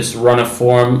if this run of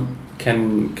form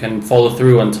can follow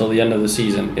through until the end of the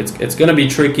season. It's gonna be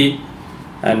tricky,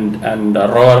 and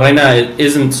Arruabarrena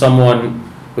isn't someone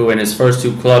who in his first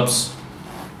 2 clubs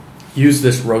used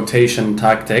this rotation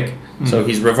tactic. So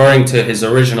he's reverting to his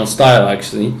original style,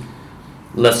 actually.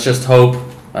 Let's just hope,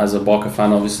 as a Boca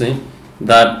fan obviously,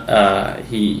 that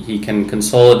he can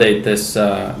consolidate this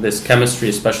chemistry,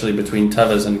 especially between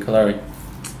Tevez and Caleri.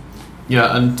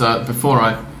 Yeah, and before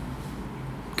I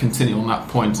continue on that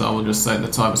point, I will just say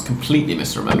that I was completely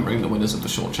misremembering the winners of the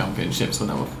short championships when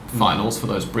there were finals for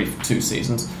those brief 2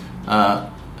 seasons.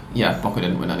 Boca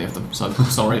didn't win any of them, so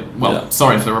sorry.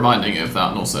 Sorry for reminding you of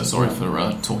that, and also sorry for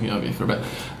talking over you for a bit.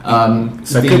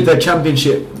 Could the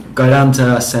championship go down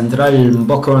to Central and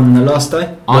Boca on the last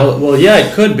day? Well, yeah,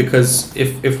 it could, because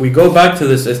if we go back to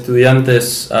this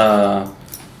Estudiantes,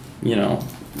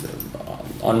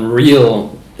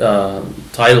 unreal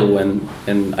title win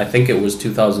in, I think it was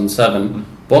 2007,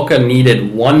 Boca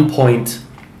needed 1 point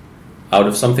out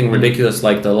of something ridiculous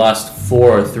like the last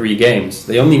 4 or 3 games.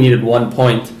 They only needed 1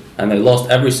 point, and they lost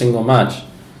every single match.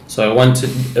 So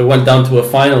it went down to a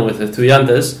final with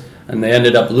Estudiantes, and they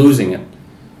ended up losing it.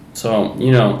 So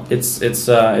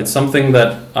it's something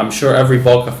that I'm sure every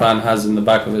Boca fan has in the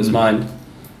back of his mind,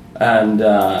 and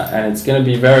it's going to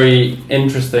be very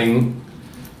interesting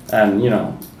and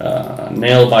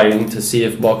nail biting to see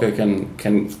if Boca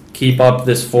can keep up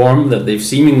this form that they've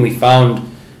seemingly found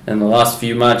in the last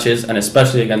few matches, and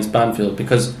especially against Banfield,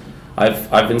 because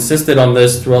I've insisted on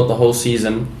this throughout the whole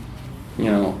season.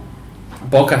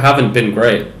 Boca haven't been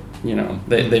great.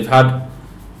 They've had,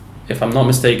 if I'm not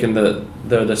mistaken,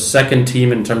 they're the second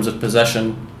team in terms of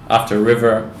possession after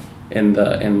River in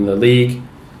the league.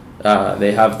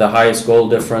 They have the highest goal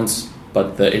difference,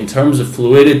 but in terms of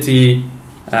fluidity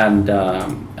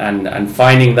and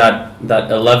finding that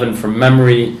 11 from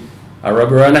memory,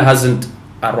 Arruabarrena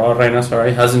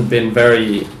hasn't been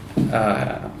very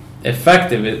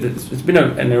effective. It's been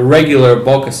an irregular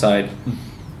Boca side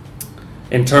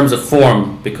in terms of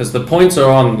form, because the points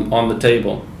are on the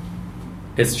table.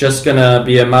 It's just gonna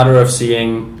be a matter of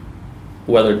seeing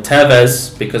whether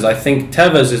Tevez, because I think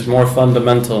Tevez is more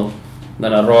fundamental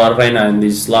than Arruabarrena in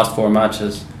these last 4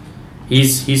 matches.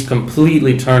 He's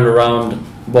completely turned around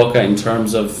Boca in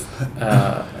terms of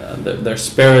their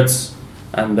spirits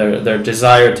and their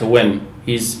desire to win.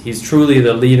 He's truly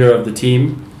the leader of the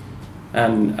team,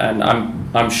 and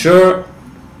I'm sure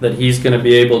that he's going to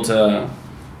be able to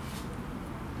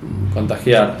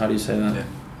contagiar. How do you say that?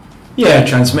 Yeah,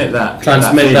 transmit that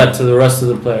to the rest of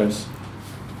the players.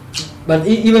 But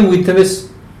even with Tevez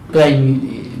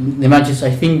playing the matches, I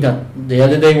think that the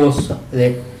other day was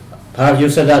perhaps you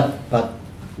said that, but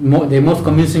the most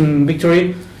convincing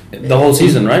victory the whole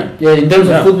season, right? Yeah, in terms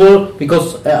of football,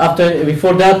 because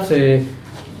before that,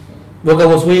 Boca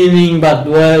was winning, but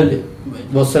it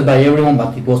was said by everyone,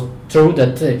 but it was true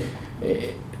that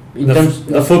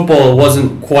the football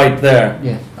wasn't quite there.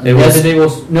 Yeah, the other day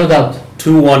was no doubt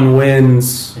 2-1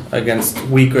 wins against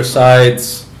weaker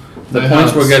sides. The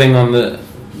points we're getting on the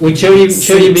with Cherry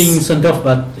being sent off,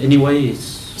 but anyway,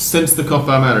 since the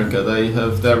Copa America,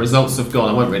 their results have gone.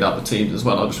 I won't read out the teams as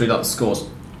well. I'll just read out the scores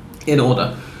in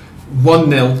order.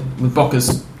 1-0 with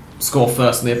Boca's score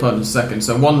first and the opponent's second.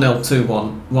 So 1-0,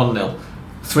 2-1, 1-0,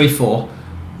 3-4,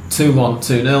 2-1,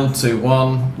 2-0,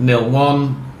 2-1,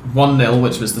 0-1, 1-0,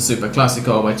 which was the Super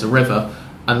Classico away to River,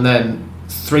 and then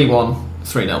 3-1,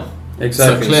 3-0.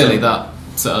 Exactly. So clearly that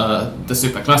the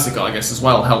Super Classico, I guess, as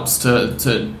well helps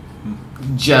to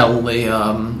gel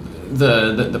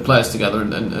the players together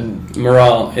and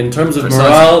morale. In terms of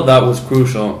morale, that was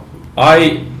crucial.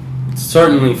 I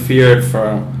certainly feared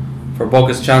for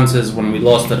Boca's chances when we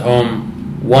lost at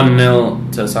home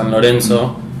 1-0 to San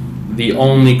Lorenzo, the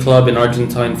only club in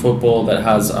Argentine football that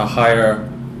has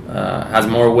has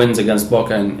more wins against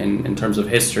Boca in terms of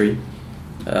history.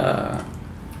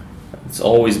 It's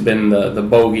always been the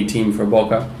bogey team for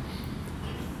Boca.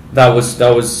 That was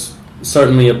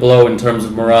certainly a blow in terms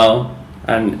of morale,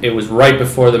 and it was right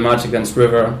before the match against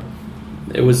River.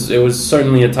 It was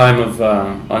certainly a time of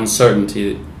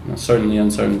uncertainty. Certainly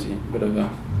uncertainty, a bit of a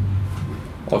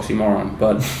oxymoron,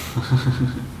 but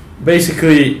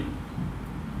basically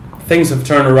things have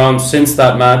turned around since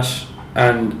that match,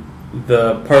 and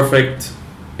the perfect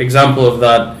example of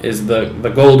that is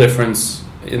the goal difference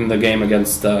in the game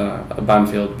against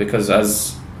Banfield, because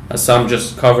as Sam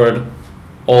just covered,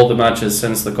 all the matches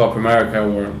since the Copa America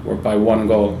were by 1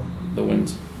 goal, the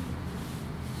wins.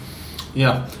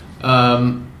 Yeah.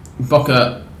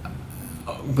 Boca,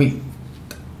 we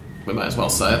might as well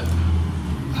say it,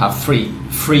 have three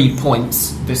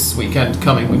points this weekend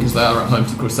coming, because they are at home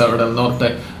to Crucero del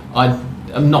Norte. I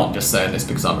am not just saying this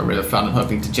because I'm a River fan and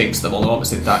hoping to jinx them, although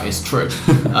obviously that is true.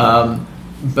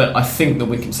 But I think that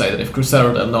we can say that if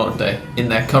Crucero del Norte, in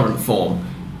their current form,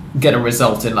 get a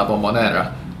result in La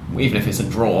Bombonera, even if it's a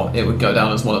draw, it would go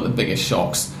down as one of the biggest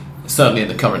shocks, certainly in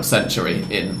the current century,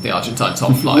 in the Argentine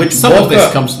top flight. Some of this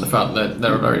comes from the fact that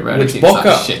there are very rare teams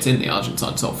that shit in the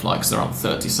Argentine top flight, because there aren't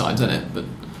 30 sides in it. But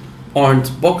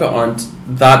Boca aren't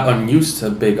that unused to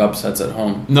big upsets at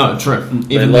home. No, true.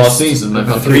 Even they this season, they've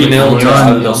had 3-0 to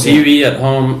Aldo Civi at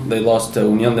home. They lost to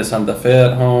Unión de Santa Fe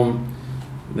at home.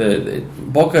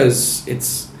 Boca is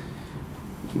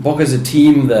a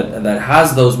team that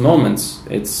has those moments.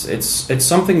 It's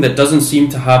something that doesn't seem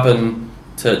to happen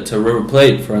to River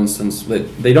Plate, for instance.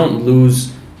 They don't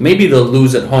lose. Maybe they'll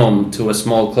lose at home to a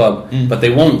small club, but they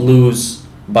won't lose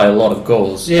by a lot of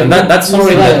goals. Yeah, and that's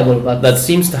something that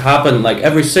seems to happen. Like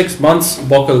every 6 months,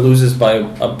 Boca loses by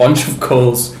a bunch of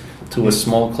goals to a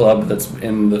small club that's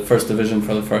in the first division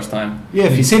for the first time. Yeah,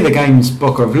 if you see the games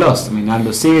Boca have lost, I mean,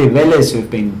 Aldo Civi, Vélez,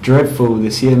 who've been dreadful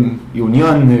this year,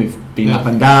 Unión, who've been up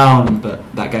and down, but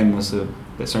that game was a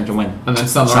bit strange on when. And then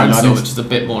San San Lorenzo, Lorenzo. which is a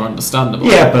bit more understandable.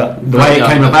 Yeah, but the way it Yeah,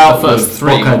 came the about first was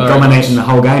three Boca very dominating much.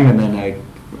 the whole game, and then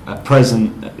a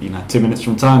present, 2 minutes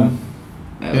from time.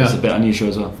 It was Yeah. a bit unusual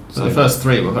as well. So the first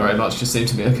three were very much just seemed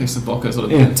to be a case of Boca sort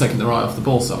of Yeah. taking their eye off the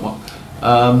ball somewhat.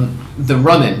 The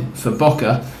run-in for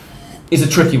Boca is a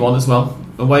tricky one as well.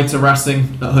 Away to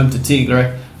Racing, at home to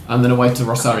Tigre, and then away to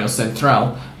Rosario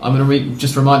Central. I'm going to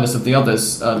just remind us of the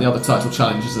others, the other title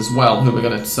challengers as well, who we're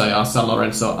going to say are San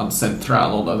Lorenzo and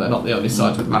Central, although they're not the only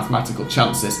sides with mathematical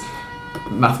chances.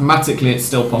 Mathematically, it's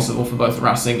still possible for both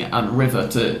Racing and River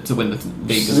to win the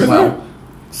league as River? well.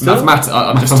 Still?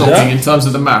 I'm just Yeah. talking in terms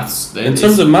of the maths. In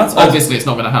terms of maths, obviously it's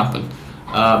not going to happen.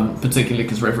 Particularly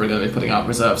because River are going to be putting out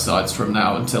reserve sides from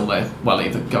now until they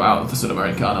either go out of the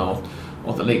Sudamericana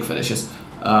or the league finishes.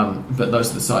 But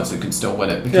those are the sides who can still win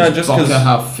it, because just Boca 'cause-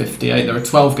 have 58. There are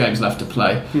 12 games left to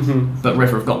play, Mhm. but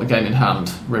River have got the game in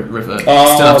hand. River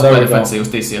Oh, still have to there play we go.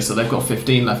 Defensivos this year, so they've got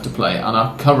 15 left to play and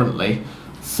are currently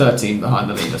 13 behind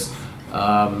the leaders.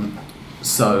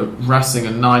 So Racing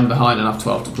are 9 behind and have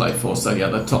 12 to play for. So yeah,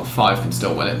 the top 5 can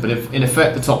still win it, but if, in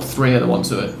effect the top 3 are the ones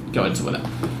who are going to win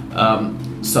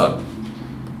it. So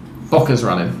Boca's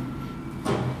running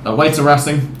away to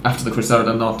Racing after the Crucero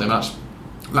del Norte match.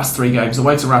 Last 3 games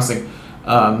away to Racing,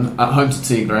 at home to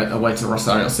Tigre, away to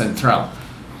Rosario Central.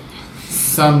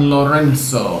 San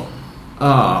Lorenzo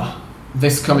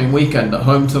this coming weekend at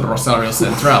home to Rosario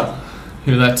Central,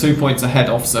 who they're 2 points ahead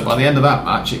of. So by the end of that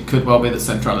match, it could well be that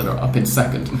Central are up in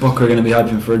second. Boca are going to be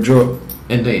hoping for a draw.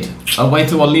 Indeed. Away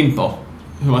to Olimpo,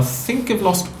 who I think have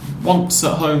lost once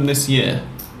at home this year.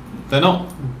 They're not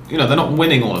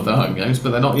winning all of their home games, but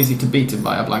they're not easy to beat in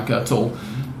Bahia Blanca at all.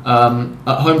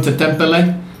 At home to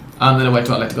Tempele, and then away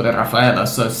to Atletico de Rafaela.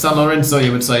 So San Lorenzo,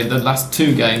 you would say, the last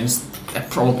 2 games, they're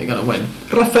probably going to win.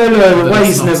 Rafaela away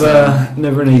is That's not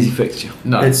never an easy fixture.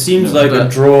 No, It seems no, like a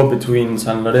but- draw between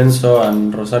San Lorenzo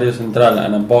and Rosario Central,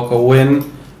 and a Boca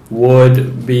win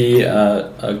would be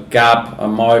a gap, a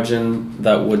margin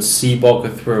that would see Boca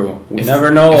through. We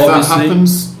never know, If obviously. that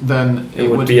happens, then it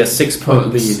would be a 6-point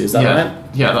put- lead, is that yeah, right?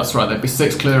 Yeah, that's right. They'd be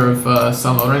 6 clear of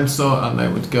San Lorenzo, and they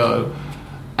would go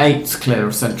 8 clear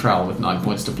of Central with 9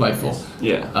 points to play for.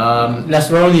 Yeah.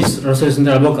 Last round is Rosario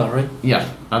Central Boca, right? Yeah,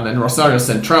 and then Rosario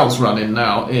Central's run-in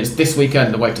now is this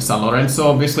weekend away to San Lorenzo,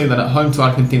 obviously, then at home to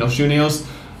Argentinos Juniors,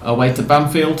 away to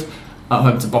Banfield, at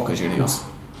home to Boca Juniors.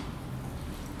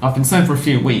 I've been saying for a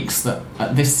few weeks that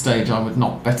at this stage I would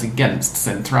not bet against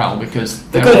Central, because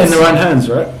They've got it in their own hands,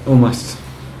 right? Almost.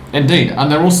 Indeed,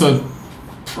 and they're also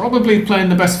probably playing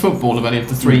the best football of any of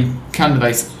the 3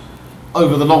 candidates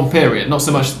over the long period. Not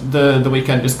so much the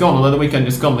weekend just gone, although the weekend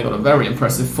just gone they got a very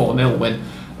impressive 4-0 win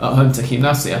at home to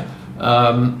Gimnasia.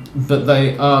 But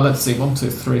they are, let's see, 1, 2,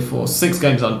 3, 4, 6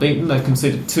 games unbeaten. They've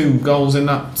conceded 2 goals in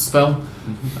that spell.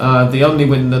 The only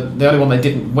one they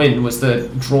didn't win was the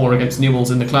draw against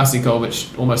Newell's in the Clásico, which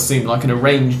almost seemed like an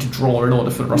arranged draw in order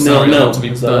for Rosario 0-0, not to be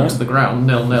is that burnt right? to the ground,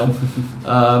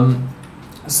 0-0.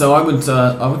 So I wouldn't.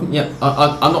 Yeah,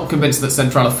 I'm not convinced that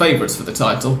Central are favourites for the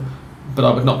title, but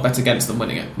I would not bet against them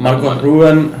winning it. Marco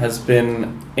Ruben has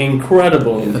been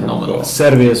incredible in Phenomenal. Congo.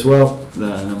 Serbia as well,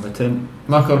 the number 10.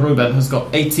 Marco Ruben has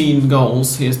got 18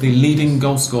 goals. He is the leading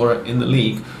goal scorer in the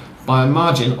league by a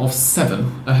margin of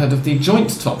 7 ahead of the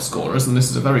joint top scorers, and this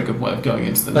is a very good way of going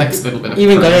into the But next little bit of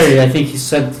Even praise. Galeri, I think he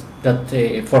said that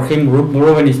for him,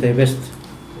 Ruben is the best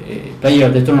player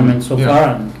of the tournament so Yeah. far.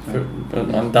 And,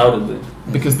 Undoubtedly.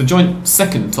 Because the joint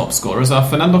second top scorers are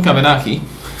Fernando Cavenaghi,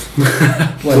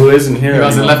 Who isn't here who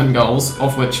has anymore. 11 goals,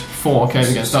 of which 4 came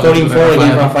against scoring Atletico 4 de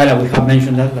against Rafaela. Rafaela, we have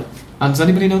mentioned that. But And does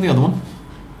anybody know the other one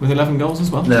with 11 goals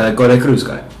as well? The Gore Cruz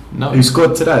guy. No, Who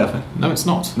scored today, I think. no, it's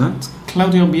not. No? It's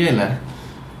Claudio Bieler.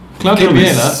 Claudio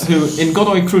Quilmes. Bieler, who in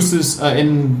Godoy Cruz's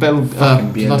in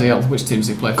Fucking Bieler. bloody hell, which teams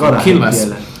he played for? God, I hate Quilmes.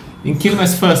 Bielsa. In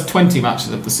Quilmes' first 20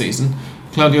 matches of the season,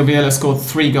 Claudio Bieler scored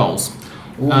 3 goals.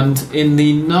 And in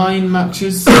the 9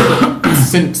 matches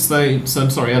since they... So,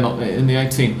 sorry, not in the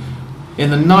 18.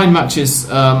 In the 9 matches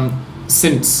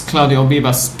since Claudio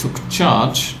Bibas took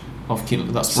charge of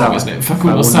Quilmes... That's wrong, Saba. isn't it?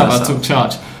 Facundo Saba. Saba took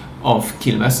charge of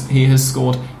Quilmes. He has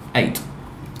scored 8.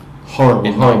 Horrible,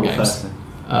 In 9 horrible games.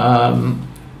 person.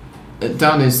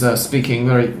 Dan is speaking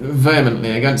very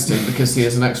vehemently against him because he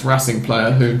is an ex-Racing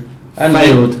player who And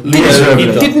Failed. Leader He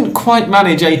didn't quite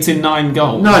manage 8 in 9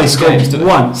 goals. No, he in scored games, did he?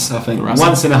 once, I think. Racing.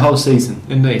 Once in a whole season.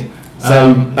 Indeed.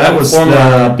 So that and was former-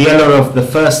 the Bielsa of the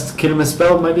first Quilmes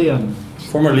spell, maybe?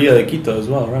 former Liga de Quito as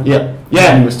well, right? Yeah.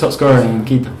 Yeah, and he was top scorer in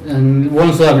Quito. and one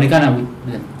Sudamericana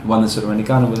with them. Won the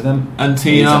Sudamericana with them. And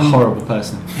He's a horrible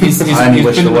person. He's I only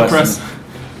wish been the in the worst press.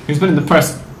 He's been in the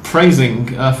press praising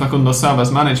Facundo Saba's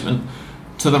management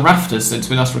to the rafters since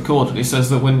we last recorded. He says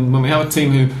that when we have a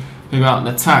team who go out and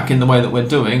attack in the way that we're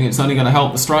doing, it's only going to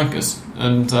help the strikers.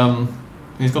 And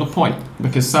he's got a point,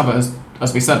 because Saba has,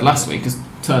 as we said last week, has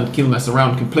turned Quilmes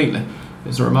around completely.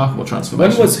 It's a remarkable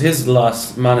transformation. When was his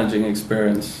last managing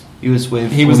experience? He was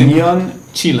with in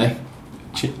Chile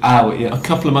yeah. a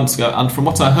couple of months ago, and from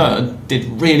what I heard, did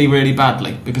really, really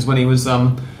badly, because when he was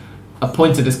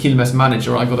appointed as Quilmes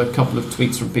manager, I got a couple of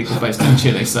tweets from people based in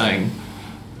Chile saying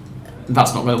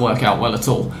that's not going to work out well at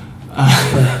all.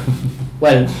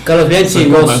 Well, Carlos Bianchi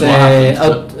So was what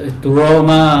out to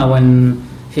Roma when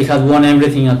he had won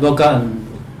everything at Boca, and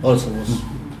also was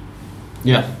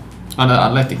Yeah, and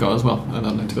Atletico as well, and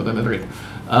Atletico de Madrid.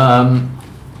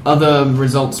 Other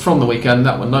results from the weekend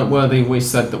that were noteworthy. We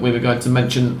said that we were going to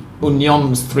mention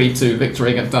Union's 3-2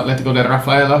 victory against Atletico de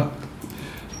Rafaela,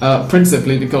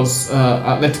 principally because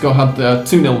Atletico had the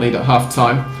 2-0 lead at half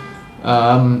time,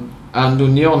 and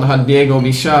Union had Diego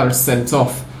Villar sent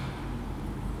off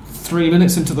 3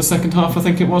 minutes into the second half, I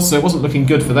think it was, so it wasn't looking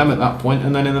good for them at that point.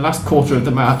 And then in the last quarter of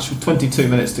the match, with 22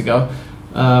 minutes to go,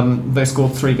 they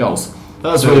scored 3 goals.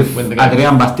 That was to with win the game.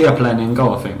 Adrian Bastia playing in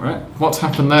goal, I think, right? What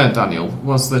happened there, Daniel,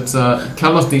 was that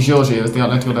Carlos Di Giorgio, as the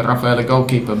Atletico de Rafaela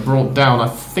goalkeeper, brought down, I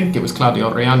think it was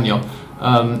Claudio Riaño,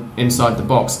 inside the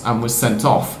box and was sent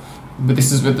off. But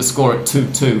this is with the score at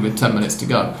 2-2 with 10 minutes to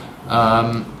go.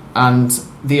 And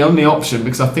the only option,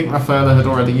 because I think Rafaela had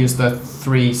already used their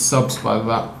 3 subs by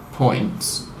that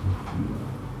point.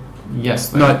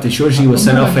 Yes. No, Di Giorgio was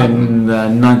sent off in the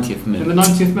 90th minute. In the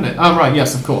 90th minute? Oh, right,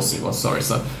 yes, of course he was, sorry.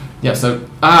 So, yeah, so,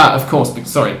 of course,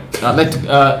 sorry.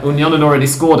 Union had already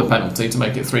scored a penalty to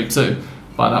make it 3-2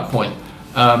 by that point.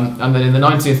 And then in the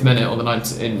 90th minute, or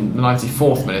in the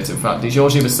 94th minute, in fact, Di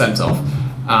Giorgio was sent off,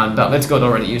 and Atletico had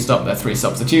already used up their 3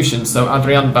 substitutions, so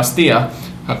Adrian Bastia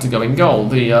had to go in goal,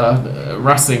 the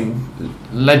Racing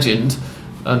legend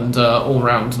and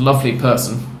all-round lovely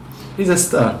person. He's a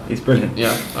star. He's brilliant.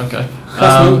 Yeah, okay.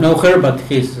 has no hair, but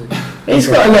he's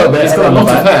got a little bit. He's got a lot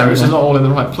of hair, which is not all in the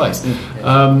right place.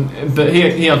 But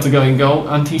he had to go in goal,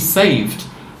 and he saved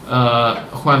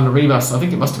Juan Rivas. I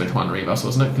think it must have been Juan Rivas,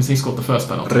 wasn't it? Because he scored the first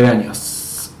penalty.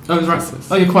 Riaños. Oh, he's right.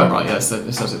 Oh, you're quite right. Yes,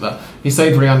 it says it there. He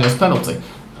saved Riaño's penalty.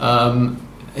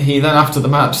 He then, after the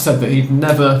match, said that he'd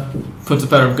never put a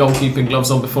pair of goalkeeping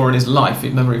gloves on before in his life.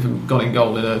 He'd never even got in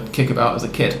goal in a kickabout as a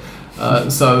kid.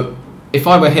 So, if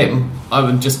I were him, I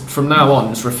would just, from now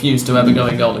on, just refuse to ever go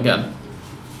in goal again.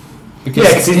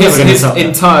 Because his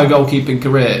entire goalkeeping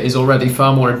career is already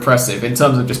far more impressive in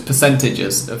terms of just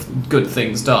percentages of good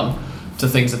things done to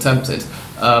things attempted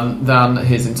than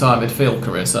his entire midfield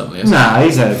career certainly is. Nah,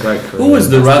 he's had a great career. Who was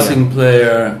the Racing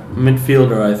player,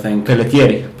 midfielder, I think?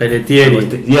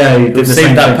 Pelletieri. Yeah, he did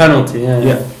saved that penalty.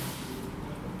 Yeah.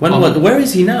 Where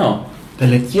is he now?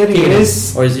 Pelletieri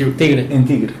is... Or is he Tigre? In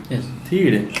Tigre. Yes.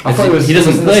 Tigre. I thought he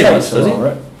doesn't play much, does he?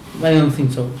 Right? I don't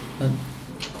think so.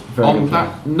 On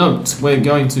that note, we're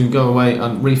going to go away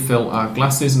and refill our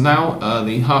glasses now.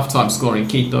 The half-time score in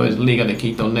Quito is Liga de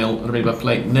Quito 0, River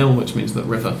Plate 0, which means that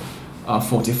River are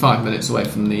 45 minutes away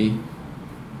from the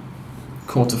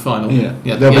quarter-final. Yeah,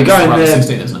 they'll be going there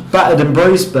 16, isn't it? battered and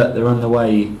bruised, but they're on the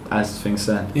way as things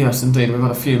stand. Yes, indeed. We've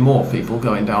had a few more people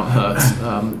going down hurt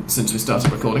since we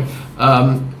started recording.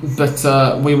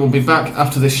 But we will be back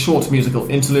after this short musical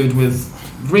interlude with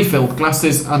refilled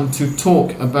glasses and to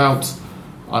talk about...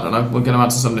 I don't know, we're going to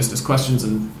answer some listeners' questions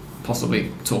and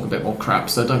possibly talk a bit more crap,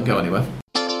 so don't go anywhere.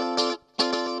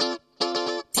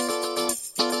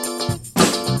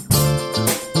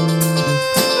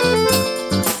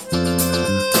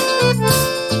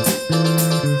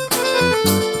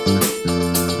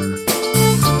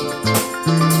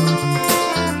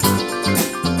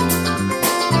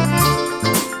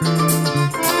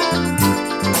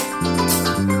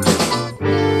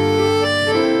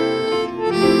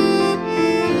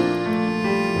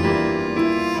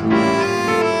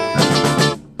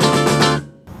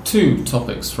 Two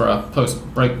topics for our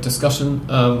post-break discussion.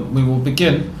 We will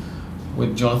begin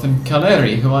with Jonathan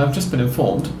Calleri, who I have just been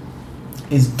informed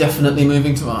is definitely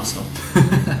moving to Arsenal.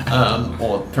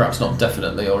 Or perhaps not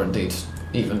definitely, or indeed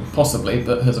even possibly,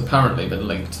 but has apparently been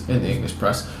linked in the English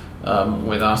press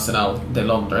with Arsenal de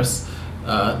Londres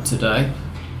today.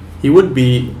 He would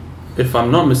be, if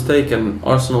I'm not mistaken,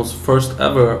 Arsenal's first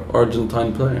ever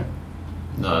Argentine player.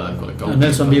 No, they've got a goal.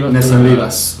 Nelson Vivas. Nelson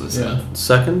Vivas was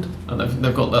second, and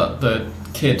they've got the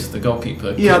kid, the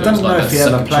goalkeeper. Yeah, I don't know if he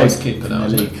ever played keeper in now,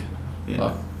 the league. Yeah.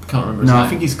 Well, I can't remember his name. I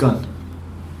think he's gone.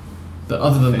 But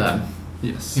other than them,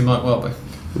 yes, he might well be.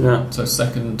 Yeah. So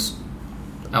second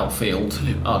outfield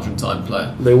Argentine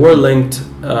player. They were linked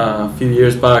a few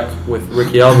years back with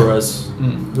Ricky Alvarez,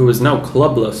 who is now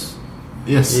clubless.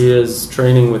 Yes. He is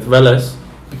training with Vélez.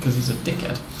 Because he's a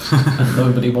dickhead. And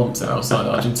nobody wants it outside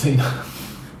Argentina.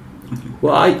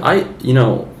 Well, I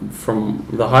from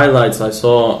the highlights I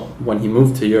saw when he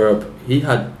moved to Europe, he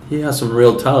has some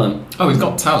real talent. Oh, he's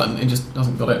got talent, he just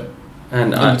hasn't got it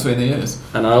And in between the ears.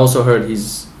 And I also heard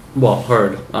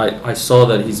I saw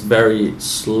that he's very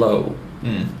slow.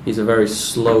 He's a very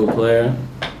slow player,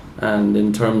 and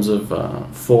in terms of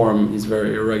form, he's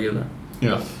very irregular.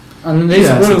 Yeah. And this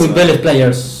Yeah, problem with so- Vélez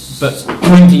players, But-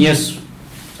 20 years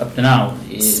up to now.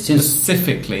 Since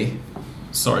Specifically,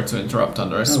 sorry to interrupt,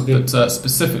 Andres, Okay. but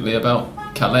specifically about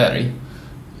Caleri,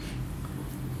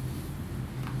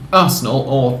 Arsenal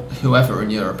or whoever in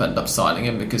Europe end up signing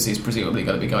him, because he's presumably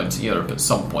going to be going to Europe at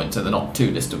some point in the not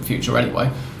too distant future anyway,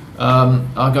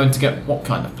 are going to get what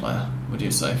kind of player, would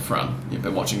you say, Fran? You've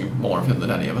been watching more of him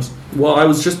than any of us. Well, I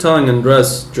was just telling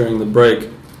Andres during the break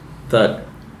that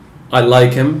I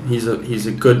like him. He's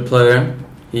a good player.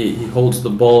 He holds the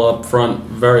ball up front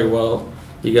very well.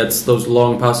 He gets those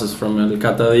long passes from El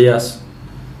Cata Diaz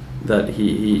that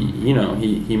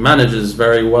he manages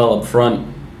very well up front.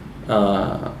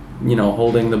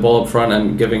 Holding the ball up front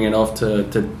and giving it off to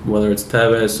whether it's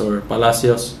Tevez or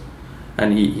Palacios,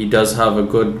 and he does have a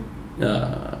good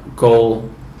goal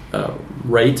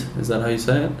rate. Is that how you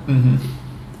say it? Mm-hmm.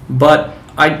 But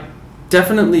I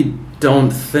definitely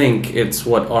don't think it's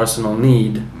what Arsenal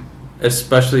need,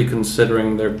 especially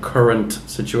considering their current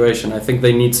situation. I think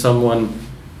they need someone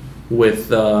with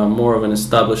more of an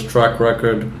established track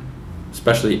record,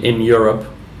 especially in Europe.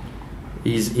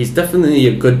 He's definitely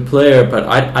a good player, but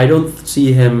I don't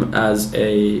see him as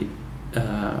I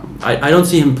don't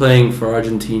see him playing for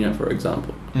Argentina, for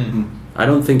example. Mm-hmm. I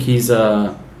don't think he's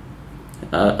an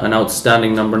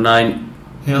outstanding number 9.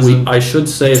 I should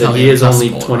say that he Italian is only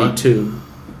passport, 22.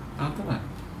 I don't know.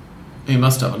 He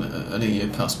must have an EU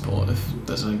passport if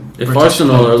there's a. If British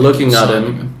Arsenal are club looking at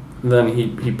signing him, then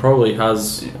he probably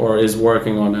has or is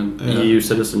working on an Yeah. EU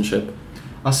citizenship.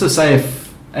 I still say if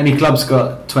any club's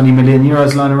got 20 million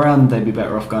euros lying around, they'd be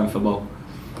better off going for Bo.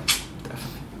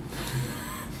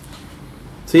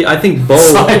 See, I think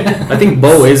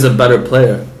Bo is a better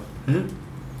player.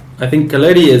 I think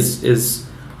Caleri is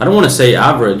I don't want to say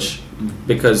average,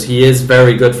 because he is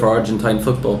very good for Argentine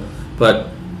football, but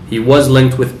he was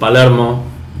linked with Palermo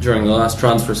during the last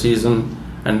transfer season,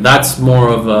 and that's more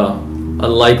of a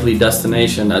likely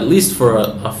destination, at least for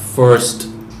a first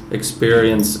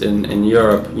experience in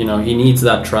Europe. He needs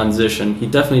that transition. He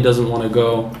definitely doesn't want to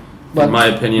go, But in my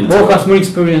opinion. Bo has more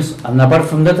experience, and apart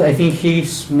from that, I think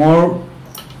he's more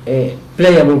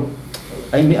playable.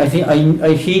 I think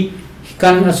he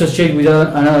can associate with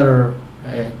another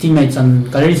teammates, and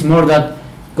Caleri is more that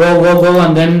go,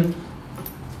 and then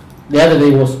the other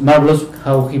day was marvelous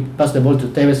how he passed the ball to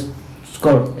Tevez,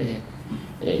 scored.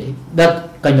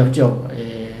 That kind of job.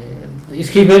 Is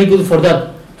he very good for that?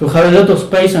 To have a lot of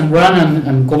space and run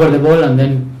and cover the ball, and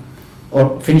then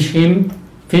or finish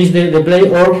the play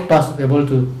or pass the ball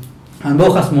to. And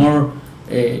Bo has more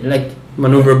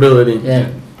Maneuverability. yeah.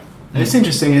 It's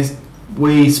interesting is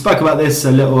we spoke about this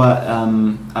a little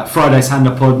at Friday's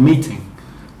Handapod meeting.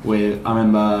 I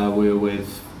remember we were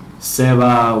with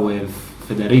Seba, with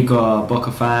Federico,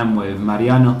 Boca fan, with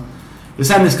Mariano. We were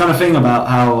saying this kind of thing about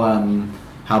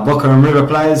how Boca and River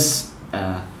players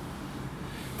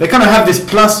they kind of have this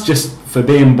plus just for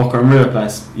being Boca and River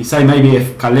players. You say maybe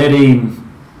if Caleri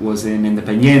was in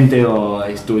Independiente or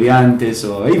Estudiantes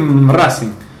or even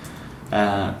Racing,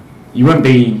 you wouldn't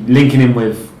be linking him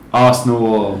with Arsenal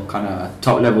or kind of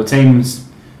top level teams,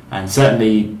 and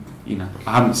certainly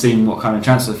I haven't seen what kind of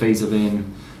transfer fees are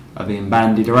being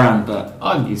bandied around, but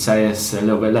you'd say it's a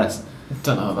little bit less. I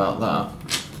don't know about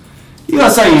that. You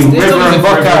gotta say It's River not as and if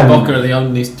River Boca. and Boca are the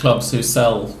only clubs who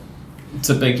sell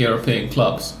to big European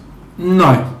clubs.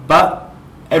 No, but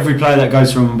every player that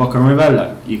goes from Boca and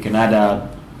River, you can add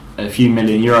a few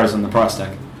million euros on the price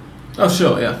tag. Oh,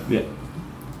 sure, yeah. Yeah,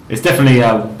 it's definitely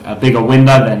a bigger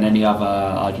window than any other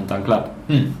Argentine club.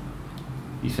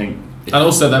 You think? And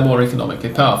also they're more economically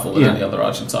powerful than Yeah. any other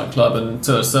Argentine club, and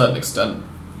to a certain extent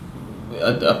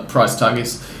a price tag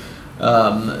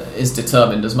is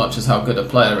determined as much as how good a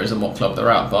player is and what club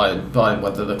they're at by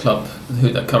whether the club who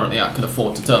they're currently at can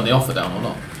afford to turn the offer down or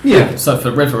not. Yeah. So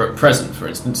for River at present, for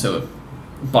instance, who are,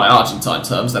 by Argentine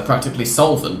terms, they're practically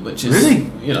solvent, which is Really?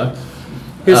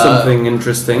 Here's something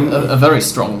interesting. a very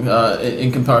strong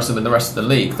in comparison with the rest of the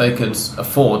league. They could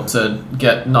afford to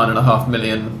get 9.5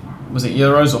 million, was it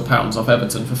euros or pounds, off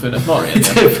Everton for Funes Mori.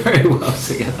 Did very well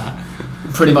to get that.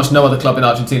 Pretty much no other club in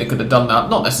Argentina could have done that.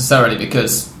 Not necessarily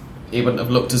because he wouldn't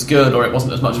have looked as good, or it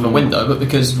wasn't as much of a window, but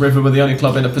because River were the only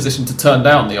club in a position to turn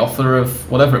down the offer of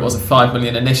whatever it was, of 5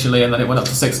 million initially, and then it went up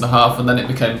to 6.5, and then it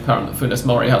became apparent that Funes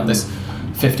Mori had this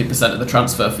 50% of the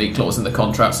transfer fee clause in the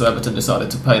contract, so Everton decided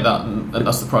to pay that, and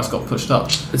thus the price got pushed up.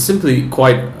 It's simply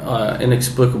quite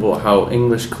inexplicable how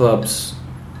English clubs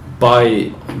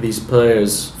buy these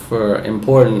players for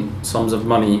important sums of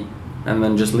money and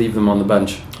then just leave them on the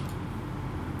bench.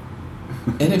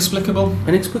 Inexplicable,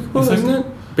 Isn't it?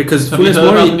 Because have you Funes heard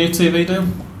about the Mori, new TV deal?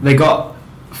 They got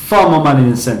far more money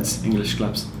than sense, English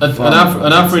clubs.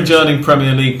 An average earning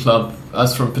Premier League club,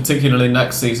 as from particularly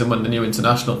next season when the new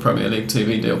international Premier League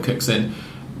TV deal kicks in,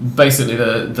 basically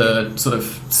the sort of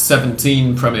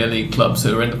 17 Premier League clubs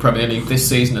who are in the Premier League this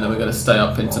season and then we're going to stay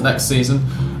up into next season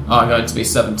are going to be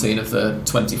 17 of the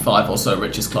 25 or so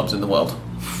richest clubs in the world.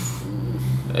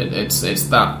 It's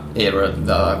that era,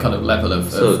 that kind of level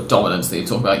of dominance that you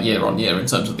talk about year on year in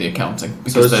terms of the accounting.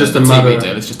 Because it's the TV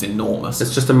deal is just enormous.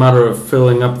 it's just a matter of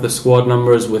filling up the squad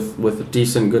numbers with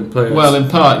decent, good players. Well, in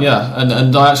part, yeah.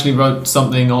 And I actually wrote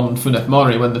something on Funes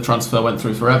Mori when the transfer went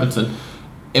through for Everton,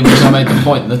 in which I made the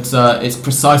point that it's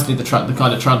precisely the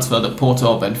kind of transfer that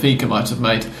Porto or Benfica might have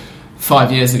made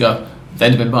 5 years ago.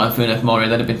 They'd have been buying Funes Mori,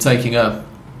 they'd have been taking a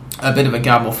bit of a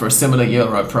gamble for a similar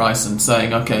euro price and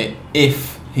saying, okay,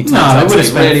 if he turns out to be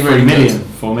really, really good.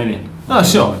 4 million. Oh,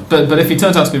 sure. But if he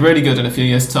turns out to be really good in a few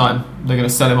years' time, they're going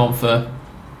to sell him on for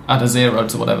add a zero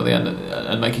to whatever they end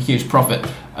and make a huge profit.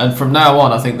 And from now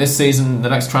on, I think this season, the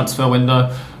next transfer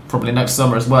window, probably next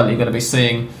summer as well, you're going to be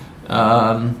seeing...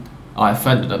 I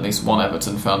offended at least one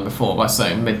Everton fan before by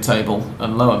saying mid-table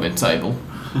and lower mid-table.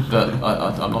 But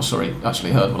I'm not sure he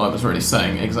actually heard what I was really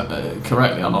saying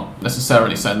correctly. I'm not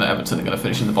necessarily saying that Everton are going to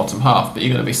finish in the bottom half, but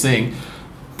you're going to be seeing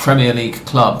Premier League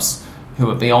clubs who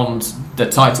are beyond the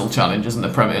title challenges and the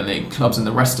Premier League clubs in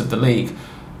the rest of the league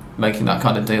making that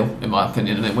kind of deal, in my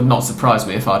opinion. And it would not surprise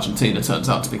me if Argentina turns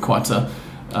out to be quite a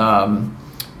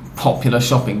popular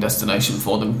shopping destination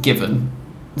for them, given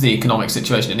the economic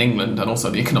situation in England and also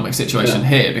the economic situation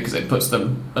here, because it puts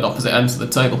them at opposite ends of the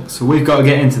table. So we've got to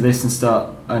get into this and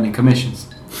start earning commissions.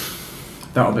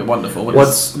 That would be wonderful.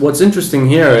 What's interesting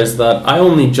here is that I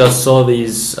only just saw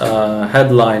these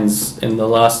headlines in the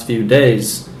last few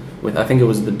days. With I think it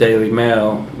was the Daily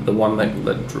Mail, the one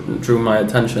that drew my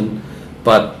attention.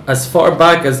 But as far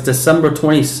back as December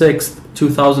 26th,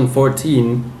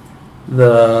 2014,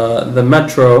 the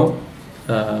Metro,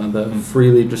 the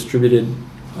freely distributed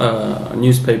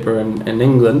newspaper in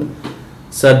England,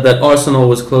 said that Arsenal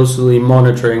was closely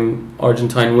monitoring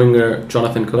Argentine winger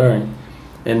Jonathan Cleary.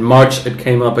 In March, it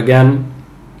came up again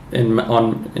in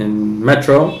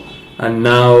Metro, and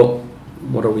now,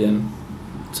 what are we in?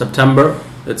 September,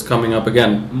 it's coming up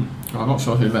again. I'm not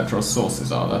sure who Metro's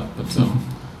sources are there, but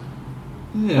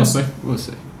Yeah, we'll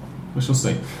see. We shall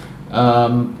see.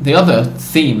 The other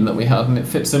theme that we had, and it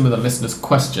fits in with a listener's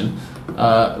question,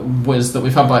 was that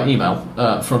we've had by email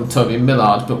from Toby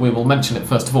Millard, but we will mention it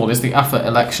first of all, is the AFA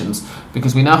elections,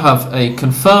 because we now have a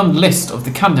confirmed list of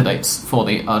the candidates for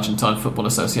the Argentine Football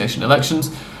Association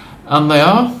elections, and they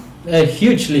are... A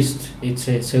huge list. It's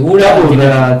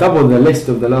Segura. Double the list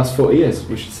of the last 40 years,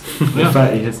 which is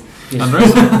 30 years. Yes.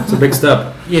 Andres? It's a big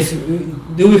step. Yes.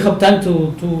 Do we have time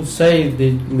to say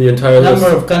The entire number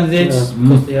list. of candidates? Yeah.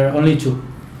 Because there are only two.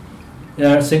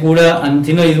 There are Segura and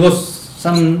it was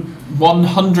some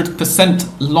 100%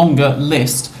 longer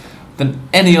list than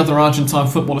any other Argentine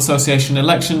Football Association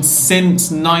election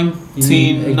since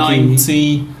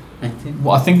 1990.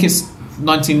 Well, I think it's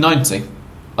 1990.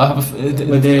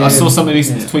 I saw somebody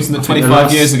tweeting that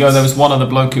 25 years ago there was one other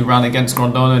bloke who ran against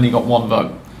Grondona and he got one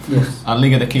vote. Yes. And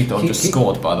Liga de Quito just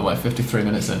scored, by the way, 53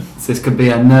 minutes in. So this could be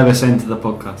a nervous end to the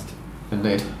podcast.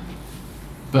 Indeed.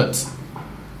 But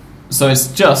so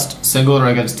it's just Segura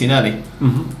against Tinelli.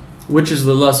 Mm-hmm. Which is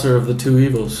the lesser of the two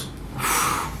evils?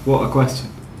 What a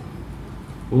question.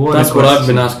 That's what I've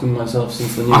been asking myself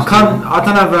since the news. I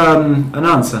don't have an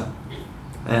answer.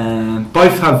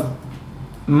 Both have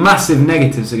massive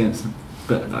negatives against them,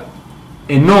 but like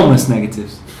enormous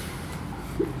negatives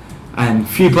and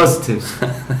few positives.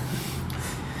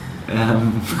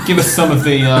 Give us some of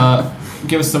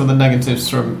the negatives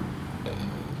from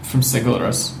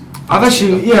Segura's. I've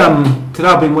actually today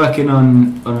I've been working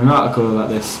on an article about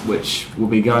this, which will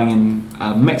be going in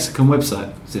a Mexican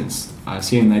website, since I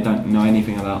assume they don't know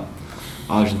anything about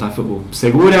Argentine football.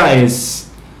 Segura is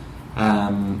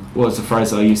what was the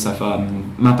phrase I used so far?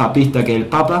 Más papista que el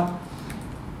Papa,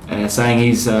 saying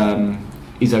he's a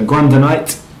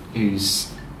Grondonite who's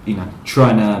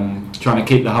trying to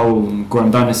keep the whole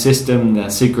Grondona system, the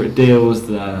secret deals,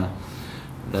 the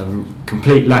the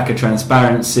complete lack of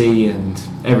transparency and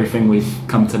everything we've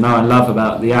come to know and love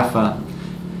about the AFA.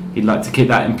 He'd like to keep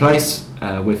that in place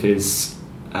with his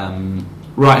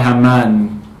right-hand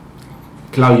man,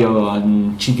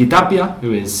 Claudio Chiquitapia,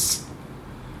 who is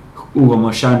Hugo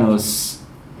Moyano's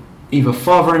either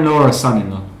father-in-law or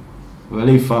son-in-law. I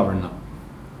believe father-in-law.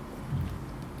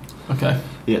 Okay.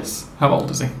 Yes. How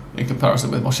old is he in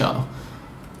comparison with Moyano?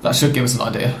 That should give us an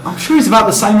idea. I'm sure he's about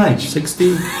the same age.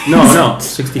 60? No,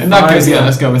 65. In that case, yeah,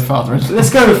 let's go with father-in-law. Let's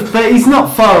go with, but he's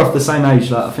not far off the same age.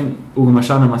 Like, I think Hugo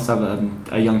Moyano must have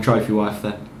a young trophy wife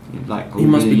there. Like, He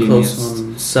must be Juniors. close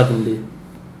on 70.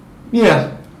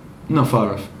 Yeah, not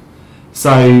far off.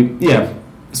 So, yeah,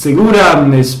 Segura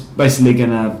is basically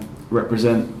going to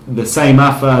represent the same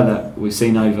AFA that we've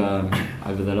seen over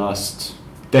the last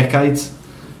decades,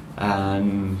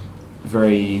 and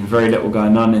very little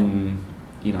going on in,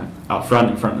 up front,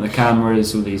 in front of the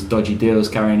cameras, all these dodgy deals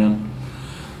carrying on.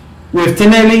 With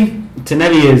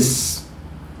Tinelli is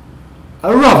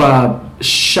a rather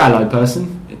shallow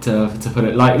person, to put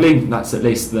it lightly. That's at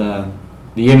least the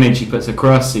image he puts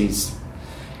across. His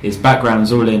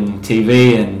background's all in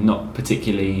TV and not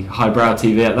particularly highbrow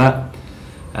TV at that.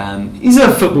 He's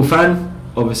a football fan,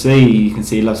 obviously. You can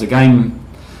see he loves the game,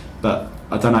 but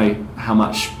I don't know how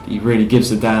much he really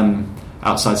gives a damn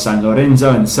outside San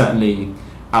Lorenzo, and certainly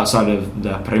outside of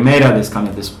the Primera. There's kind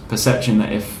of this perception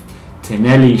that if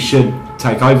Tinelli should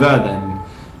take over, then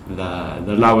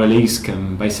the lower leagues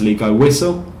can basically go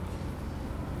whistle.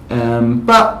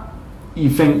 But you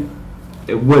think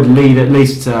it would lead at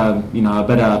least to a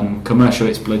better commercial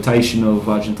exploitation of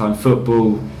Argentine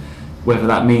football. Whether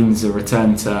that means a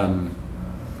return to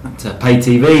pay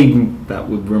TV, that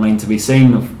would remain to be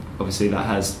seen. Obviously, that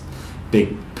has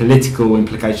big political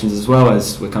implications as well,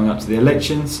 as we're coming up to the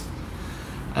elections.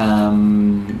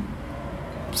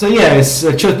 So yeah, it's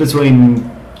a choice between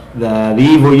the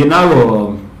evil you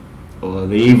know or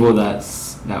the evil that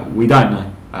we don't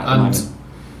know at the moment.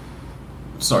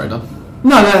 Sorry, Don.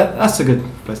 No, that's a good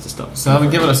place to stop. So, having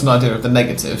given us an idea of the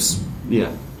negatives, yeah,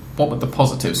 what would the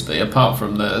positives be apart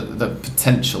from the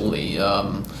potentially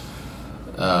the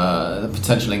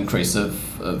potential increase of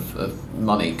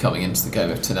money coming into the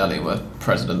game if Tinelli were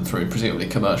president through presumably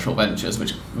commercial ventures,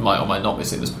 which might or might not be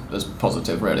seen as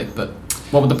positive, really. But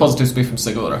what would the positives be from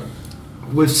Segura?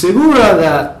 With Segura,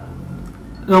 that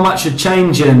not much would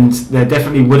change, and there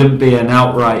definitely wouldn't be an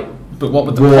outright. But what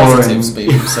would the war positives be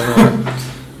from Segura?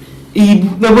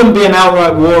 There wouldn't be an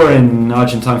outright war in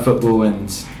Argentine football,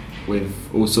 and with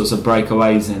all sorts of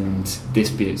breakaways and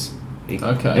disputes.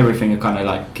 Okay. Everything would kind of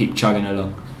like keep chugging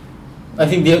along. I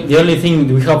think the only thing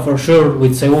we have for sure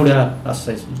with Segura, as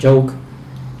a joke,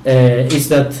 is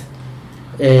that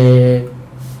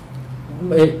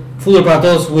Fútbol para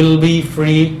Todos will be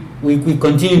free. We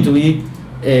continue to be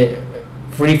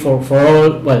free for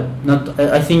all. Well, not.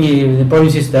 I think in the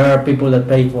provinces there are people that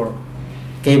pay for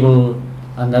cable,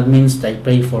 and that means they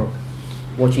pay for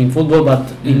watching football.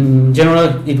 But in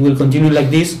general, it will continue like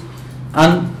this,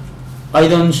 and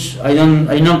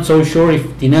I'm not so sure if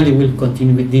Tinelli will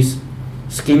continue with this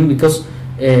scheme, because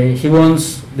he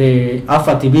wants the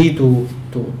AFA TV to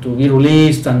be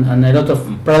released, and a lot of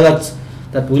products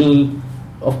that will,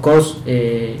 of course,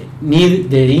 need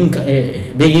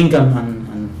the big income,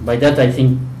 and by that I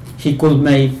think he could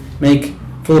make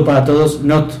Fútbol para Todos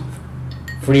not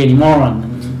free anymore,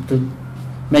 and to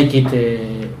make it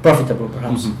profitable,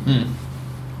 perhaps. Mm-hmm.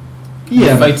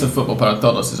 Yeah. The fate of Fútbol para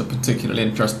Todos is a particularly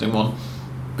interesting one,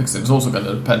 because it's also going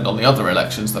to depend on the other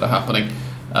elections that are happening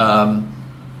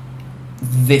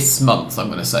this month, I'm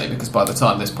going to say, because by the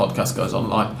time this podcast goes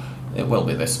online, it will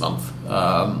be this month.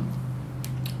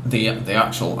 The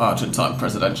actual Argentine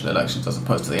presidential elections, as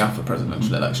opposed to the AFA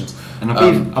presidential elections. And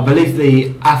I believe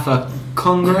the AFA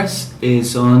Congress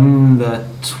is on the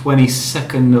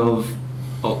 22nd of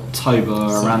October,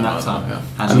 around that time. Yeah.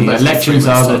 And the elections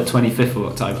are the 25th of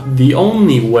October. The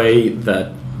only way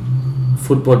that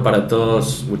Fútbol para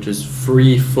Todos, which is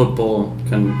free football,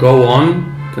 can go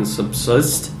on, can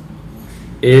subsist,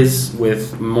 is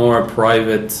with more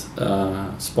private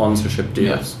sponsorship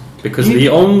deals. Yes. Because the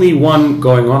only one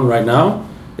going on right now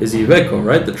is Iveco,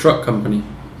 right? The truck company.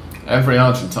 Every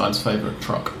Argentine's favourite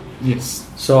truck. Yes.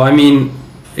 So I mean,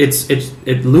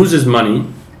 it loses money,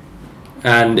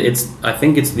 and I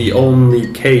think it's the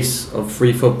only case of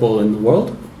free football in the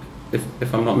world,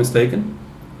 if I'm not mistaken.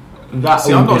 I'm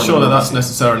not sure that's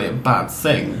necessarily a bad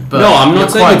thing. But no, I'm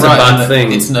not saying it's a bad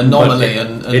thing. It's an anomaly,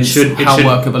 and how should,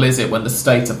 workable is it when the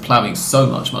state are ploughing so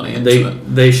much money into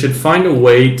it? They should find a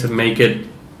way to make it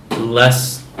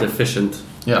less deficient.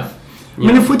 Yeah. I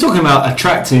mean, if we're talking about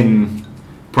attracting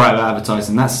private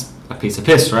advertising, that's a piece of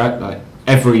piss, right? Like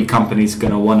every company's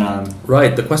going to want to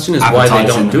Right. The question is why they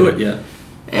don't do it yet.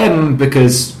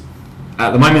 because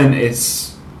at the moment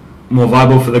it's more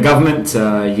viable for the government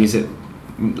to use it,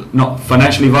 not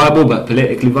financially viable but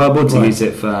politically viable to Right. use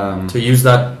it for To use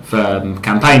that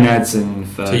campaign ads and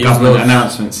for To use government those-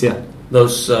 announcements. Yeah,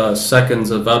 those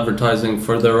seconds of advertising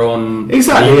for their own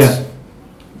exactly. needs. Yeah,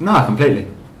 no, completely.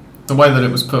 The way that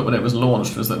it was put when it was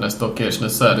launched was that Nestor Kirchner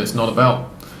said it's not about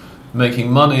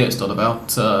making money, it's not about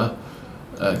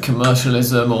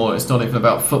commercialism, or it's not even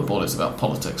about football, it's about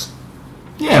politics.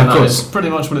 Yeah, And of that is course. pretty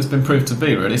much what it's been proved to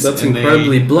be, really. That's In the-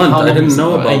 incredibly blunt. how I long didn't is it?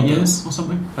 know about 8 that. years or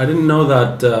something. I didn't know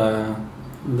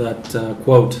that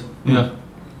quote. Yeah.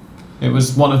 It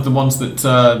was one of the ones that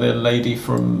the lady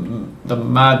from the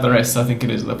Madres, I think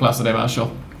it is, the Plaza de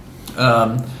Mayo,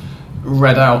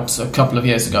 read out a couple of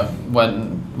years ago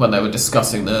when they were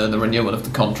discussing the renewal of the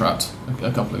contract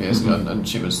a couple of years ago, and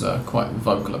she was quite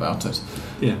vocal about it.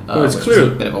 Yeah. Well, it's which clear.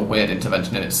 was a bit of a weird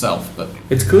intervention in itself, but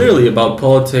It's clearly about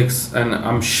politics, and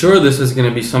I'm sure this is going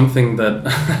to be something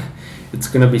that it's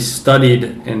going to be studied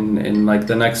in like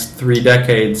the next 3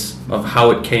 decades of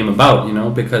how it came about, you know,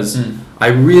 because I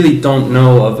really don't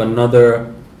know of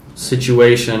another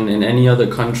situation in any other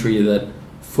country that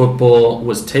football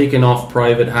was taken off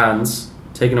private hands,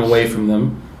 taken away from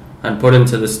them, and put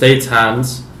into the state's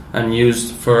hands and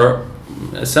used for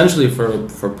essentially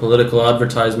for political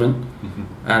advertisement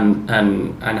and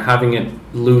having it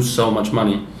lose so much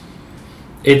money.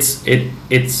 It's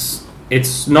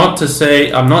not to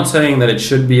say, I'm not saying that it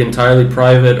should be entirely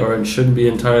private or it should be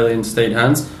entirely in state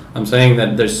hands. I'm saying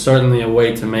that there's certainly a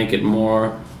way to make it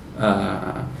more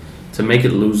to make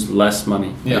it lose less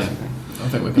money. Yeah. basically. I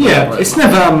think we can Yeah, elaborate it's on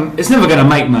that. never going to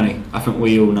make money. I think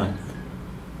we all know,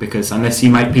 because unless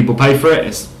you make people pay for it,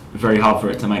 it's very hard for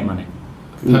it to make money.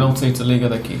 Penalty to Liga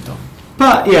de Quito.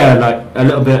 But yeah, like a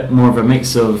little bit more of a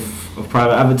mix of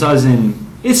private advertising.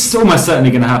 It's almost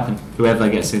certainly going to happen. Whoever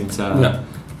gets into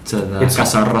to the It's-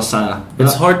 Casa Rosada.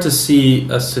 It's hard to see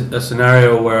a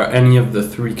scenario where any of the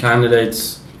 3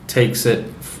 candidates takes it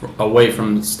away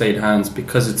from the state hands,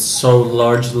 because it's so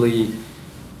largely,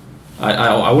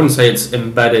 I wouldn't say it's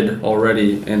embedded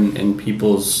already in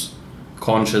people's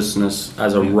consciousness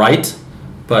as a right,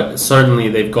 but certainly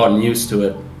they've gotten used to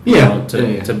it. you Yeah, know,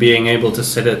 to being able to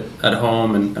sit at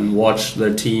home and watch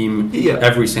their team Yeah.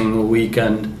 every single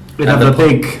weekend. It'd And have a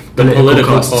big the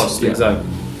political cost. cost, Yeah. exactly.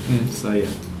 So yeah.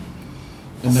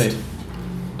 Indeed.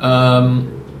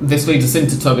 This leads us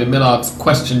into Toby Millard's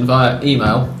question via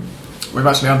email. We've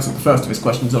actually answered the first of his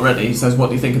questions already. He says, what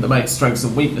do you think of the main strengths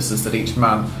and weaknesses that each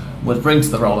man would bring to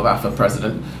the role of AFA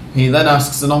president? He then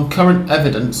asks, and on current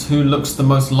evidence, who looks the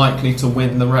most likely to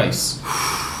win the race?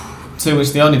 To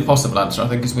which the only possible answer, I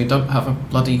think, is we don't have a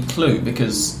bloody clue,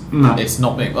 because No. it's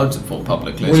not being voted for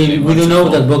publicly. It's We being do voted know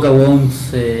for. that Boca won't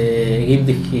give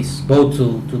his vote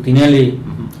to Tinelli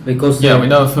because Yeah, we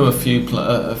know of who a few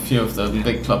of the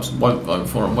big clubs won't vote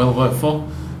for and will vote for.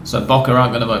 So Boca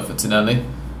aren't going to vote for Tinelli.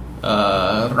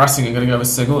 Racing are going to go with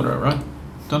Segura, right?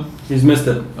 Done? He's missed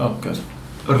it. Oh, good.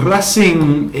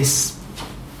 Racing is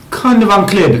kind of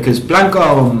unclear, because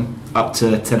Blanco, up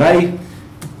to today,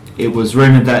 it was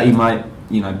rumoured that he might,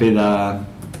 be the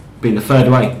third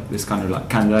way, this kind of like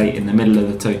candidate in the middle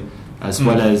of the two, as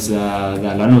well as the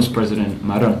Lanús president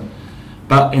Marón.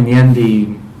 But in the end,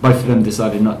 both of them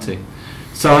decided not to.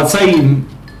 So I'd say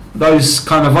those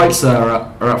kind of votes are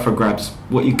up for grabs.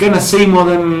 What you're gonna see more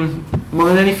than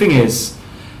anything is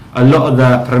a lot of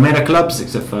the Primera clubs,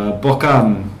 except for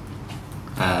Boca,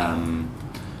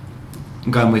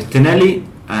 going with Tinelli,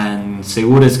 and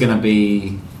Segura's gonna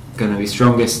be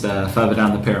strongest further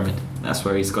down the pyramid. That's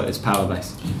where he's got his power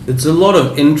base. It's a lot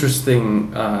of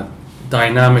interesting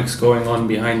dynamics going on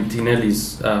behind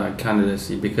Tinelli's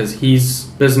candidacy, because he's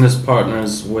business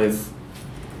partners with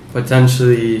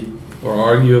potentially or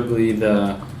arguably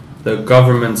the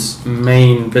government's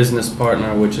main business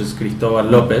partner, which is Cristóbal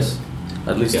López,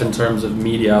 at least in terms of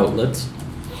media outlets.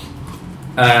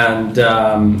 And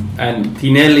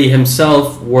Tinelli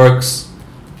himself works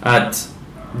at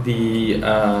the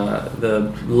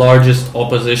largest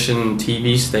opposition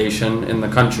TV station in the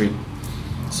country.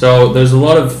 So there's a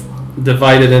lot of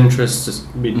divided interests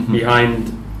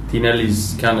behind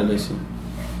Tinelli's candidacy.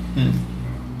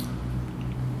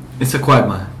 It's a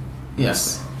quagmire.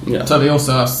 Yes. Yeah. Toby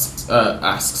also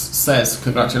says,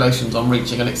 congratulations on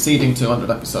reaching and exceeding 200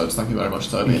 episodes. Thank you very much,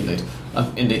 Toby, indeed.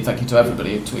 And indeed, thank you to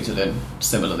everybody who tweeted in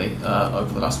similarly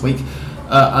over the last week.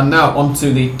 And now on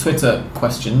to the Twitter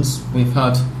questions. We've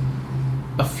had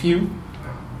a few.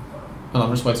 And I'm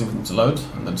just waiting for them to load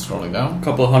and then scrolling down.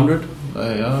 Couple hundred.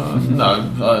 They are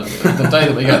the day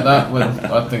that we get that, we'll,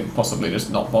 I think, possibly just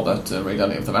not bother to read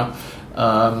any of them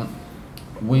out.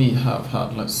 We have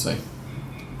had, let's see,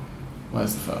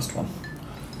 where's the first one?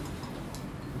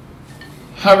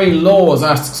 Harry Laws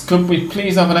asks, could we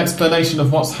please have an explanation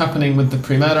of what's happening with the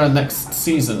Primera next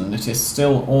season? It is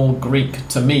still all Greek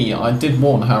to me. I did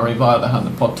warn Harry via the Hand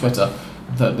of Pod Twitter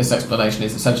that this explanation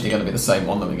is essentially going to be the same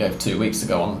one that we gave 2 weeks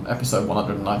ago on episode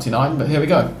 199, but here we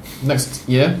go. Next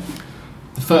year,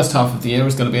 the first half of the year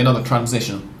is going to be another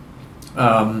transition,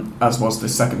 as was the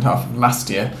second half of last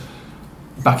year,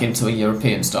 back into a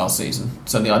European-style season.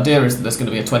 So the idea is that there's going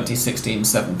to be a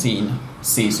 2016-17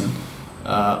 season,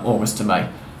 August to May.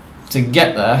 To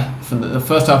get there, from the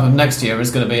first half of next year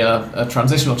is going to be a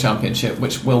transitional championship,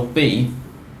 which will be,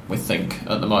 we think,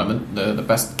 at the moment, the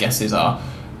best guesses are,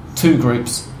 2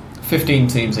 groups, 15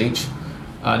 teams each,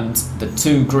 and the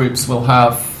 2 groups will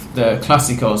have the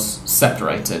Clásicos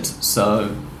separated.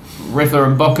 So River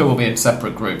and Boca will be in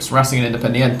separate groups, Racing and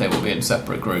Independiente will be in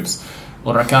separate groups,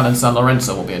 Huracán and San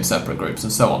Lorenzo will be in separate groups,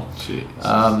 and so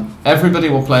on. Everybody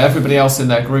will play everybody else in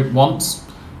their group once,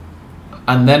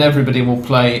 and then everybody will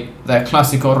play their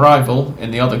Clásico rival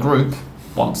in the other group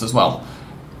once as well.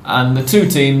 And the 2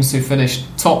 teams who finish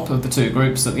top of the 2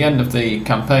 groups at the end of the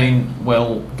campaign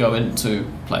will go into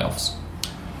playoffs.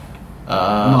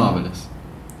 Marvellous.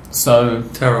 So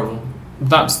Terrible.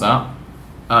 that's that,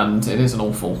 and it is an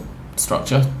awful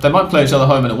structure. They might play each other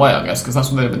home and away, I guess, because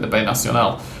that's when they did the B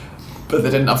Nacional, but they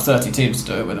didn't have 30 teams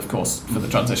to do it with, of course, for the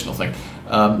transitional thing.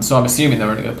 So I'm assuming they're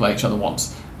only going to play each other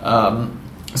once.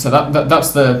 So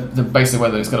that's the basic way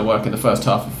that it's going to work in the first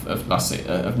half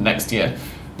of next year.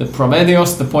 The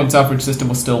Promedios, the points average system,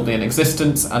 will still be in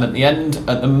existence, and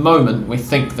at the moment, we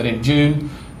think that in June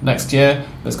next year,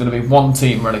 there's going to be 1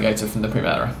 team relegated from the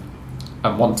Primera,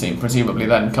 and 1 team presumably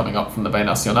then coming up from the B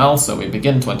Nacional. So we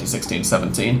begin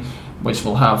 2016-17, which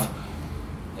will have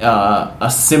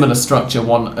a similar structure,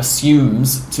 one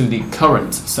assumes, to the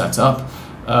current setup,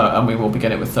 and we will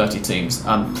begin it with 30 teams,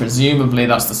 and presumably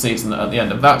that's the season that at the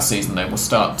end of that season they will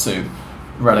start to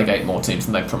relegate more teams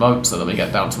than they promote, so that we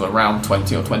get down to around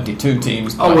 20 or 22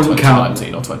 teams by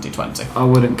 2019 or 2020. I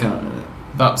wouldn't count it.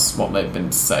 That's what they've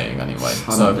been saying anyway.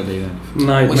 I don't believe it.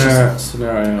 Nightmare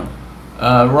scenario.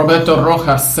 Roberto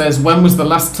Rojas says, when was the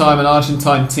last time an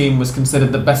Argentine team was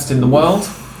considered the best in the world?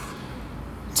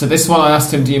 To this one I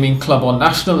asked him, do you mean club or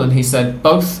national? And he said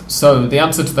both. So the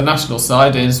answer to the national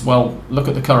side is, well, look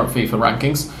at the current FIFA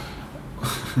rankings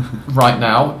right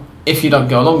now. If you don't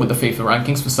go along with the FIFA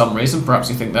rankings for some reason, perhaps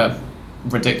you think they're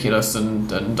ridiculous and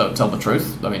don't tell the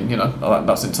truth, I mean,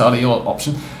 that's entirely your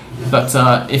option. But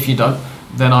if you don't,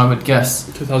 then I would guess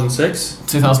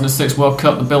 2006 World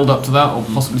Cup, the build up to that, or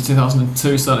possibly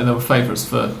 2002. Certainly there were favourites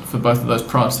for both of those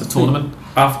prior to the tournament.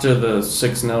 After the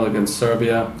 6-0 against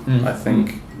Serbia, I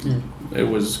think it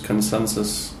was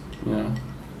consensus. Yeah.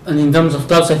 And in terms of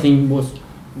clubs, I think was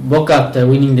Boca after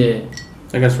winning the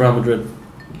against Real Madrid.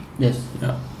 Yes.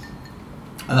 Yeah.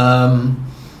 And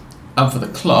for the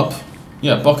club,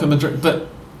 Boca Madrid. But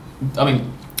I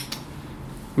mean,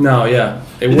 no, yeah.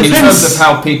 In terms of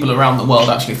how people around the world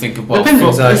actually think of world football,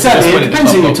 exactly. It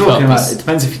depends who you're talking about. It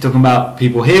depends if you're talking about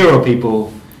people here or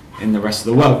people in the rest of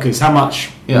the world. Because how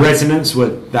much resonance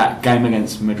would that game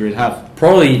against Madrid have?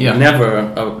 Probably never.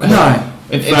 No.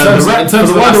 In terms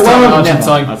of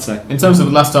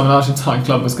the last time an Argentine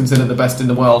club was considered the best in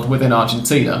the world within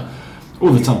Argentina,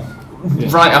 all the time.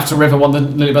 Yeah. Right after River won the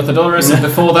Libertadores, and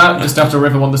before that, just after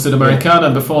River won the Sudamericana,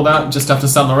 and before that, just after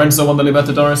San Lorenzo won the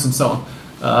Libertadores, and so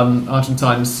on.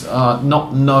 Argentines are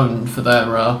not known for their,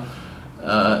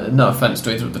 no offence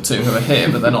to either of the 2 who are here,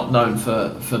 but they're not known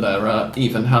for their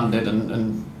even-handed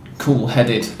and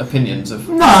cool-headed opinions of.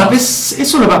 No,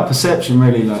 it's all about perception,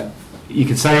 really. Like you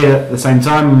could say at the same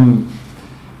time,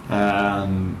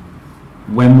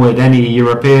 when would any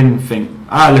European think,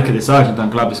 look at this Argentine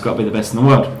club, it's got to be the best in the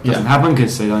world? It doesn't happen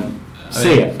because they don't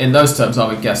see it. In those terms, I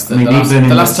would guess that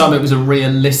the last time it was a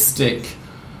realistic.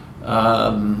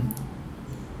 The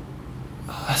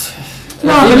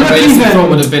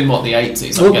would have been the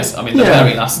 80s, I guess. I mean, the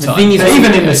very last time.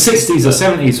 Even in the 60s or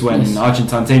 70s, when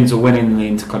Argentine teams were winning the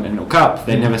Intercontinental Cup,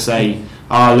 they never say,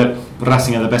 look,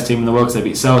 Racing are the best team in the world because they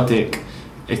beat Celtic.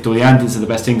 Estudiantes are the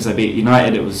best team because they beat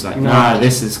United. It was like,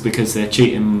 this is because they're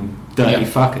cheating dirty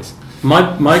fuckers.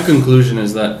 My conclusion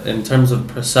is that in terms of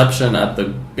perception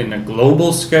in a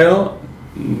global scale,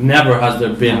 never has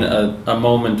there been a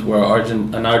moment where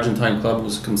an Argentine club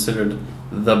was considered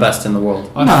the best in the world.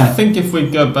 I think if we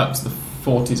go back to the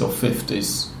 40s or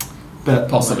 50s, But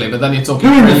Possibly, but then you're talking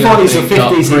who in the pre-European 40s or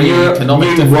Cup, 50s in Europe pre-economic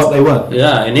knew difference. what they were?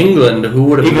 Yeah, in England, who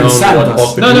would have Even known Santos. what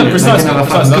Hospital No, They can precisely. have a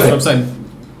That's fucking what I'm clue. saying.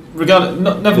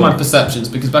 Never Yeah. mind perceptions,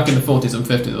 because back in the 40s and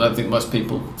 50s, I don't think most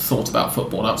people thought about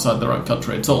football outside their own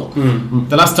country at all.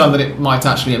 The last time that it might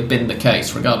actually have been the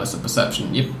case, regardless of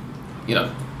perception, you know,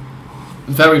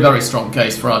 very, very strong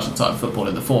case for Argentine football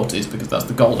in the 40s, because that's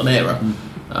the golden era.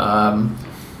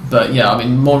 But yeah, I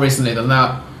mean, more recently than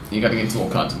that, you're getting into all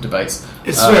kinds of debates.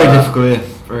 It's very difficult, yeah.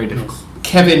 Very difficult.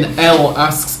 Kevin L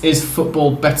asks, is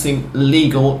football betting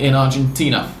legal in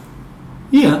Argentina?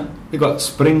 Yeah, they got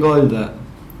Springol that.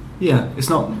 Yeah, it's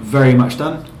not very much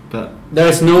done, but There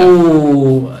is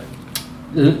no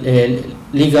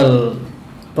legal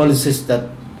policies that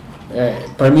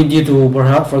permit you to,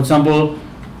 perhaps, for example,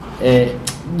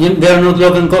 there are not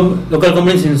local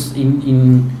companies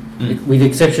with the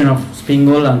exception of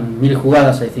Springol and Mil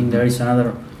Jugadas. I think there is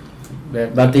another,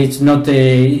 but it's not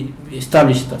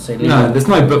established as a legal. no, there's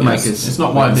no bookmakers. It's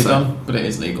not widely So- done, but it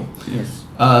is legal. Yes.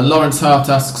 Lawrence Hart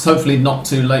asks, hopefully not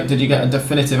too late, did you get a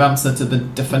definitive answer to the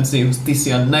Defensa y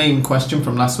Justicia name question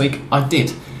from last week? I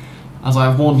did. As I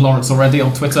have warned Lawrence already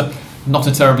on Twitter, not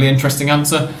a terribly interesting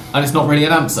answer, and it's not really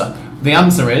an answer. The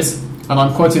answer is, and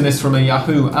I'm quoting this from a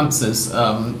Yahoo Answers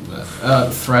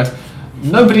thread,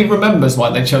 nobody remembers why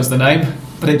they chose the name,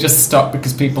 but it just stuck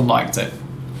because people liked it.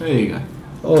 There you go.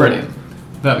 Oh, Brilliant.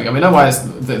 There we go. We know why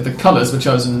the colours were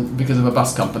chosen because of a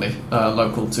bus company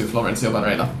local to Florencio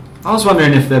Varela. I was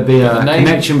wondering if there'd be a The name?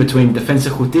 connection between Defensa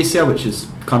y Justicia, which is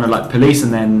kind of like police,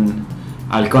 and then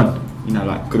Halcón. You know,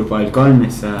 like Grupo Halcón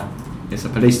is a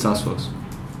police task force.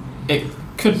 It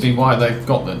could be why they've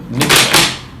got the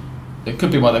nickname. It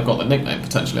could be why they've got the nickname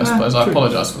potentially. I suppose. I true.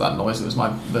 apologise for that noise. It was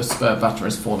the spare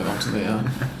batteries falling onto the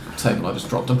table. I just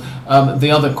dropped them. The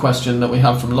other question that we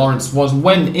have from Lawrence was,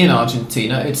 when in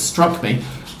Argentina, it struck me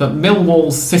that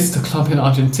Millwall's sister club in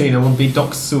Argentina would be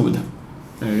Doc Sud.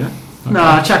 There you go. No,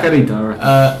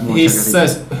 Chacarita. More He Chacarita.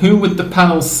 says, who would the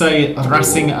panel say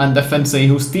Racing and Defensa y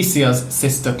Justicia's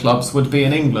sister clubs would be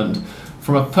in England?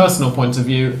 From a personal point of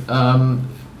view,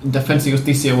 Defensa y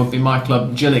Justicia would be my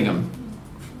club, Gillingham.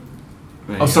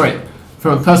 Oh, sorry.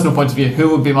 From a personal point of view, who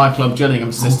would be my club,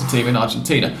 Gillingham's sister team in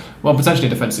Argentina? Well, potentially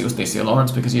Defensa y Justicia,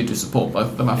 Lawrence, because you do support both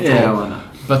of them after Yeah, all. why not?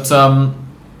 But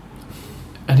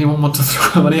anyone want to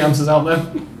throw any answers out there?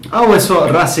 I always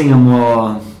thought Racing are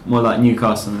more like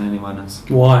Newcastle than anyone else,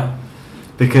 Why?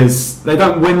 because they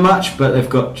don't win much, but they've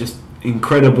got just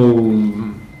incredible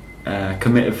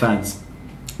committed fans.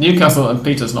 Newcastle, and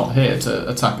Peter's not here to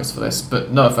attack us for this,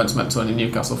 but no offence meant to any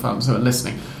Newcastle fans who are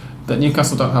listening, that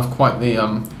Newcastle don't have quite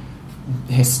the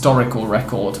historical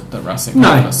record that Racing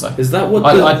No. have, let's say. Is that what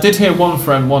I did hear one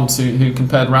friend once who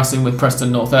compared Racing with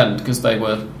Preston North End because they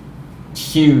were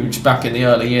huge back in the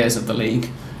early years of the league.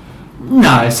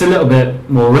 No, it's a little bit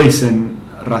more recent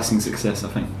Racing success, I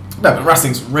think. No, but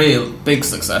Racing's real big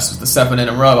success was the 7 in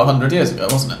a row 100 years ago,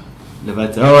 wasn't it?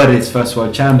 Libertadores, first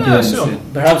world champions. Yeah, sure.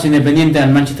 perhaps Independiente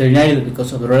and Manchester United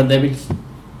because of the Red Devils.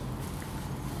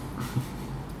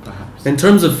 Perhaps. In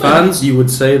terms of fans, you would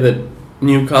say that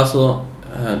Newcastle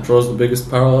draws the biggest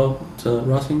parallel to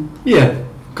Racing? Yeah,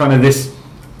 kind of this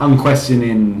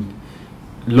unquestioning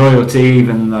loyalty,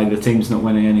 even though the team's not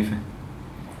winning anything.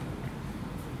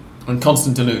 And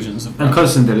constant delusions of And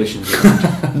constant delusions.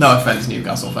 no offence,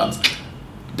 Newcastle fans.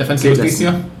 Defensa y Keep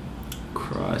Justicia?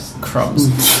 Christ.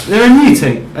 Crumbs. They're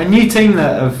a new team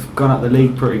that have gone up the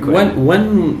league pretty quick.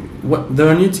 They're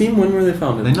a new team? When were they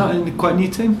founded? They're not in quite a new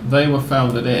team. They were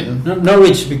founded in...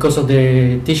 Norwich because of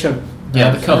the T-shirt. Yeah,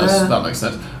 the colours, Yeah. that makes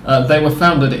sense. They were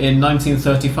founded in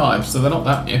 1935, so they're not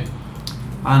that new.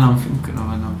 I know, I'm thinking of,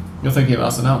 I know. You're thinking of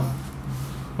Arsenal.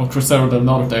 Or Cruzeiro del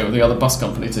Norte, or the other bus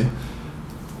company too.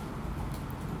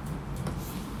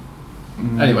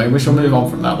 Anyway, we shall move on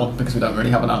from that one, because we don't really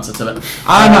have an answer to it.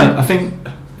 I know, I think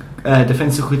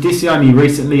Defensa y Justicia only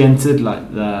recently entered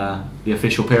like the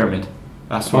official pyramid.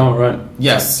 That's why. Oh, right.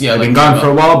 Yes, yeah. They've been going for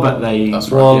a while, but they... That's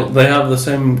right. Well, yeah. they have the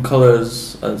same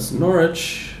colours as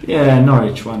Norwich. Yeah,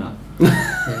 Norwich, why not?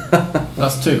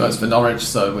 That's 2 votes for Norwich,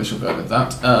 so we shall go with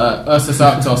that. Ursus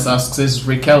Actos asks, is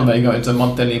Riquelme going to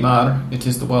Montelimar? It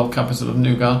is the world capital of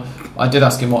Nougat. I did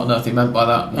ask him what on earth he meant by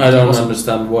that. I He don't wasn't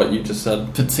understand what you just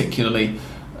said. particularly,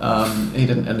 he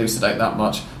didn't elucidate that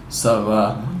much.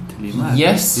 So,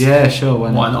 yes. Yeah, sure,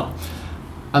 why not? Why not?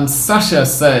 And Sasha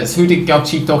says, who did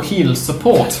Gauchito Gil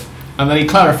support? And then he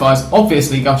clarifies,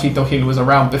 obviously Gauchito Gil was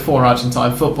around before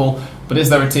Argentine football, but is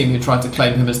there a team who tried to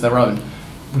claim him as their own?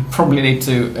 We probably need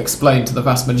to explain to the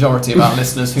vast majority of our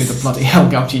listeners who the bloody hell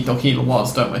Gauchito Gil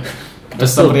was, don't we?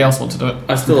 Does somebody else want to do it?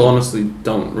 I still honestly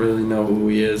don't really know who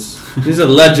he is. He's a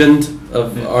legend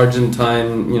of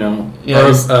Argentine,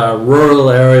 rural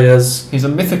areas. He's a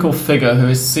mythical figure who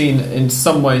is seen in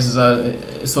some ways as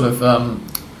a sort of, I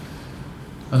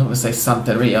don't want to say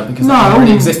Santeria because that doesn't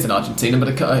really exist in Argentina, but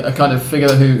a kind of figure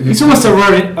who... He's almost a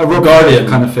Robin Hood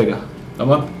kind of figure. A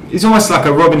what? He's almost like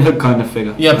a Robin Hood kind of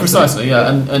figure. Yeah, precisely, yeah.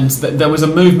 And there was a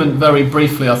movement very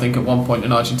briefly, I think, at one point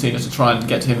in Argentina to try and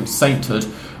get him sainthood,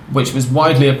 which was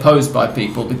widely opposed by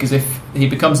people because if he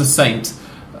becomes a saint,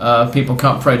 people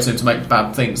can't pray to him to make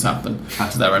bad things happen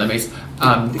to their enemies,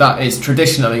 and that is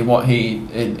traditionally what he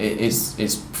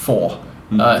is for.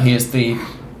 He is the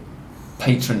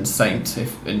patron saint,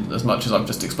 as much as I've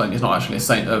just explained, he's not actually a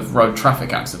saint of road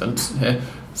traffic accidents here.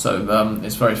 So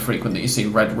it's very frequent that you see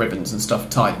red ribbons and stuff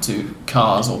tied to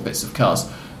cars or bits of cars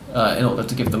in order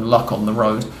to give them luck on the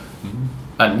road.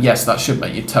 And yes, that should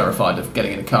make you terrified of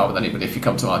getting in a car with anybody if you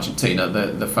come to Argentina.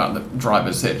 The fact that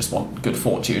drivers here just want good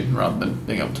fortune rather than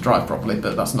being able to drive properly,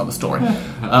 but that's another story.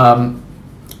 And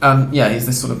yeah, he's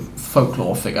this sort of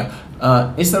folklore figure.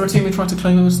 Is there a team who tried to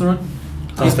claim him as their own?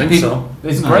 I don't think so.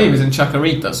 His grave is in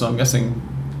Chacarita, so I'm guessing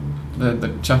the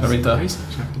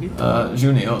Chacarita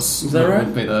Juniors. Is that right?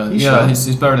 Would be the, Sure?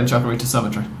 he's buried in Chacarita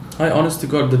Cemetery. I honest to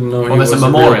God didn't know Well, he there's was a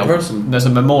memorial. real person. There's a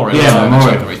memorial. Yeah, in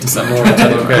memorial. Chacarita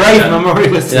Cemetery. Grave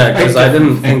memorialist. Yeah, because I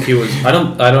didn't think he was. I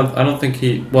don't think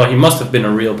he. Well, he must have been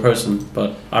a real person,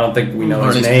 but I don't think we know Or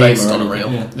his it's name. based or on a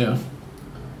anything. real.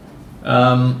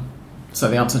 Yeah. So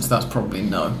the answer to that's probably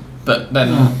no. But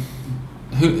then,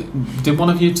 who did one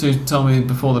of you two tell me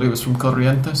before that he was from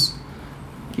Corrientes?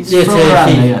 He's Yes, from he- around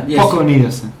there, yes. Poco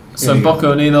Unidos. So Yeah. Boca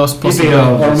Unidos, possibly.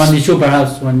 Or Mandishu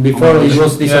perhaps, when before he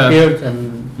was disappeared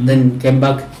and then came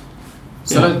back.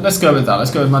 So let's go with that.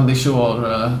 Let's go with Mandishu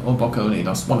or Boca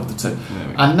Unidos, one of the two.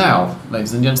 And now,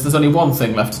 ladies and gents, there's only one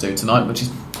thing left to do tonight, which is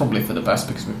probably for the best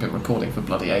because we've been recording for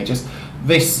bloody ages.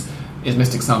 This is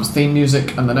Mystic Sam's theme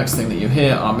music, and the next thing that you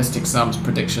hear are Mystic Sam's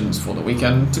predictions for the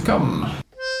weekend to come.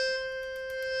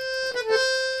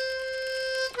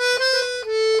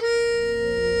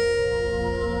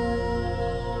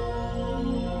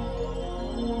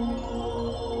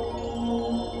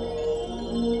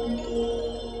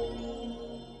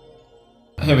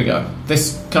 Here we go.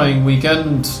 This coming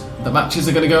weekend, the matches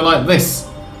are going to go like this.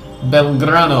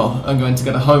 Belgrano are going to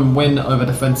get a home win over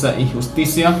Defensa y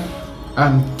Justicia,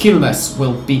 and Quilmes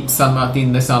will beat San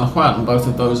Martín de San Juan. Both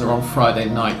of those are on Friday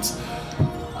night.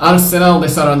 Arsenal de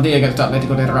Sarandí against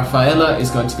Atlético de Rafaela is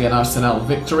going to be an Arsenal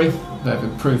victory. They've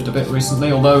improved a bit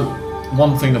recently, although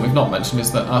one thing that we've not mentioned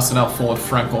is that Arsenal forward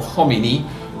Franco Homini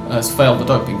has failed the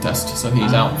doping test, so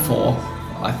he's out for,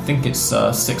 I think it's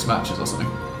 6 matches or something.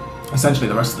 Essentially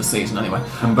the rest of the season anyway.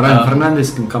 And Brian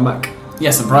Fernandez can come back.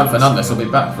 Yes, and Brian Fernandez will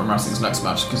be back from Racing's next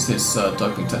match because his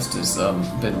doping test has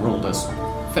been ruled as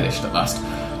finished at last.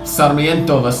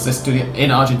 Sarmiento versus Estudiantes in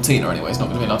Argentina anyway. He's not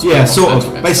going to be allowed to play Sort against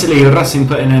of. them. Basically, Racing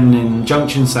put in an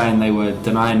injunction saying they were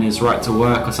denying his right to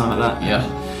work or something like that. Yeah.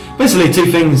 Basically, 2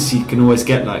 things you can always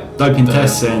get, like doping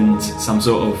tests and some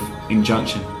sort of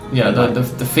injunction. Yeah, the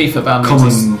FIFA ban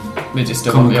means he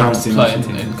still won't be able to play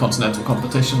in continental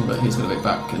competition, but he's going to be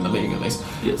back in the league at least.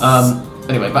 Yes.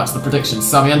 Anyway, back to the predictions.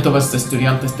 Sarmiento versus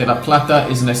Estudiantes de La Plata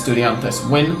is an Estudiantes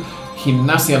win.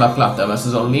 Gimnasia La Plata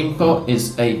versus Olimpo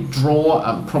is a draw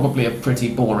and probably a pretty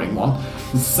boring one.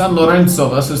 San Lorenzo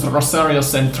versus Rosario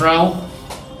Central.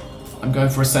 I'm going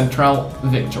for a Central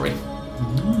victory.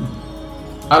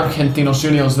 Argentinos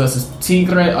Juniors versus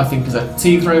Tigre, I think is a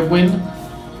Tigre win.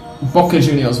 Boca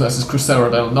Juniors versus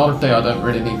Crucero del Norte, I don't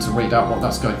really need to read out what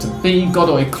that's going to be.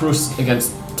 Godoy Cruz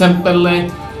against Temperley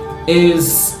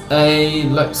is a,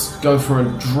 let's go for a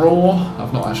draw.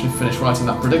 I've not actually finished writing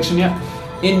that prediction yet.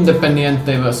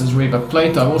 Independiente versus River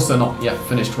Plate, I've also not yet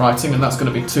finished writing, and that's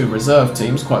going to be 2 reserve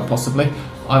teams, quite possibly.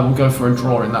 I will go for a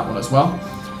draw in that one as well.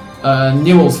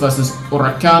 Newell's versus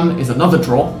Huracan is another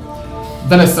draw.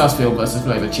 Vélez Sarsfield versus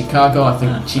Nueva Chicago, I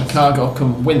think Chicago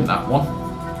can win that one.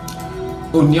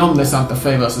 Unión de Santa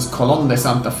Fe versus Colón de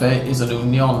Santa Fe is an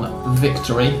Unión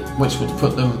victory, which would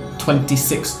put them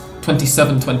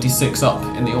 27-26 up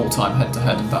in the all-time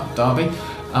head-to-head of that derby.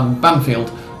 And Banfield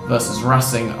versus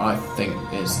Racing, I think,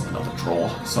 is another draw.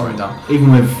 Sorry, Dan.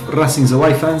 Even with Racing's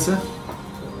away fans there?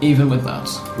 Even with that.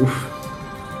 Oof.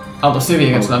 Aldosivi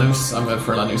against Lanús, I'm going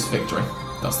for a Lanús victory.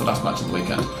 That's the last match of the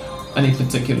weekend. Any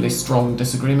particularly strong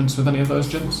disagreements with any of those,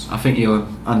 gents? I think you're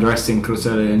underestimating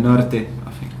Crucero del Norte.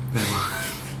 I think.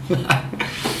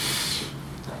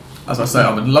 As I say,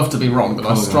 I would love to be wrong, but I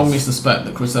Probably. strongly suspect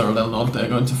that Crucero del Norte are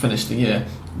going to finish the year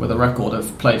with a record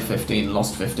of played 15,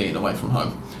 lost 15 away from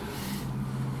home.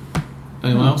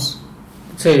 Anyone else?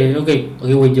 Say, okay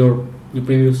with your the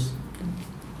previous.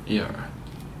 Yeah.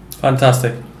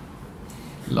 Fantastic.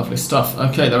 Lovely stuff.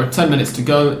 Okay, there are 10 minutes to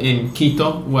go in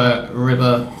Quito, where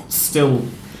River still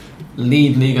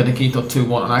lead Liga de Quito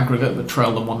 2-1 on aggregate, but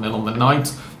trail them 1-0 on the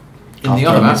night. In the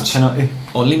other match, penalty.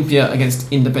 Olimpia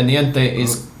against Independiente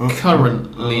is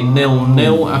currently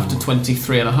 0-0 after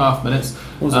 23 and a half minutes.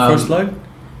 What was the first leg?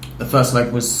 The first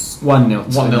leg was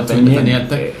 1-0 to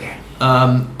Independiente.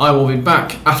 I will be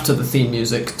back after the theme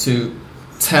music to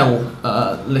tell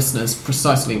listeners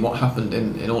precisely what happened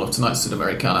in all of tonight's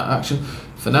Sudamericana action.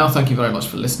 For now, thank you very much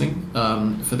for listening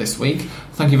for this week.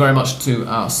 Thank you very much to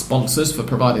our sponsors for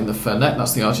providing the Fernet.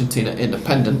 That's the Argentina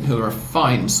Independent, who are a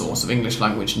fine source of English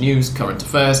language news, current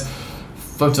affairs,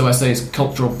 photo essays,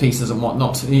 cultural pieces and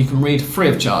whatnot. You can read free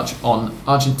of charge on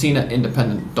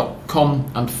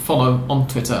argentinaindependent.com and follow on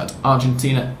Twitter at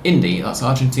Argentina Indy. That's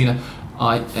Argentina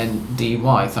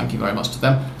INDY. Thank you very much to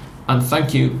them. And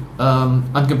thank you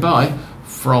and goodbye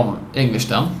from English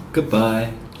Dan.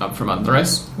 Goodbye. And from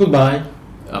Andres. Goodbye.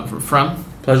 And from Fran.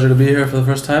 Pleasure to be here for the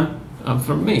first time. And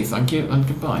from me, thank you and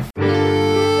goodbye.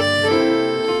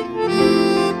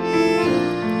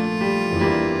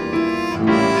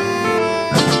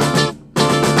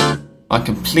 I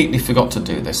completely forgot to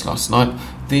do this last night.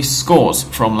 The scores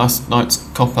from last night's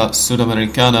Copa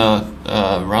Sudamericana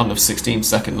round of 16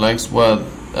 second legs were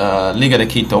Liga de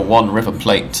Quito 1, River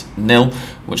Plate 0,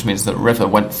 which means that River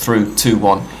went through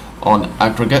 2-1 on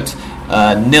aggregate.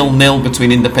 0-0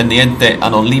 between Independiente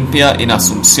and Olimpia in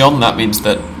Asunción. That means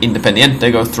that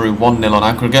Independiente go through 1-0 on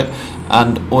aggregate,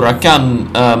 and Huracán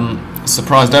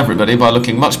surprised everybody by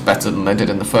looking much better than they did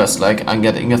in the first leg and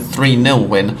getting a 3-0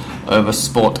 win over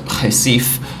Sport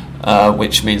Recife,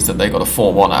 which means that they got a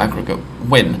 4-1 aggregate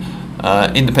win.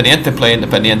 Independiente play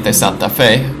Independiente Santa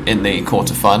Fe in the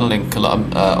quarterfinal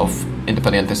of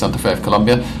Independiente Santa Fe of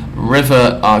Colombia.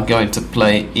 River are going to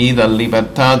play either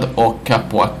Libertad or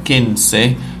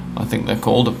Capuaquince, I think they're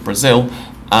called, of Brazil,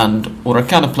 and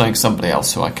Huracán are playing somebody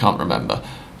else who I can't remember.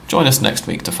 Join us next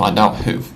week to find out who.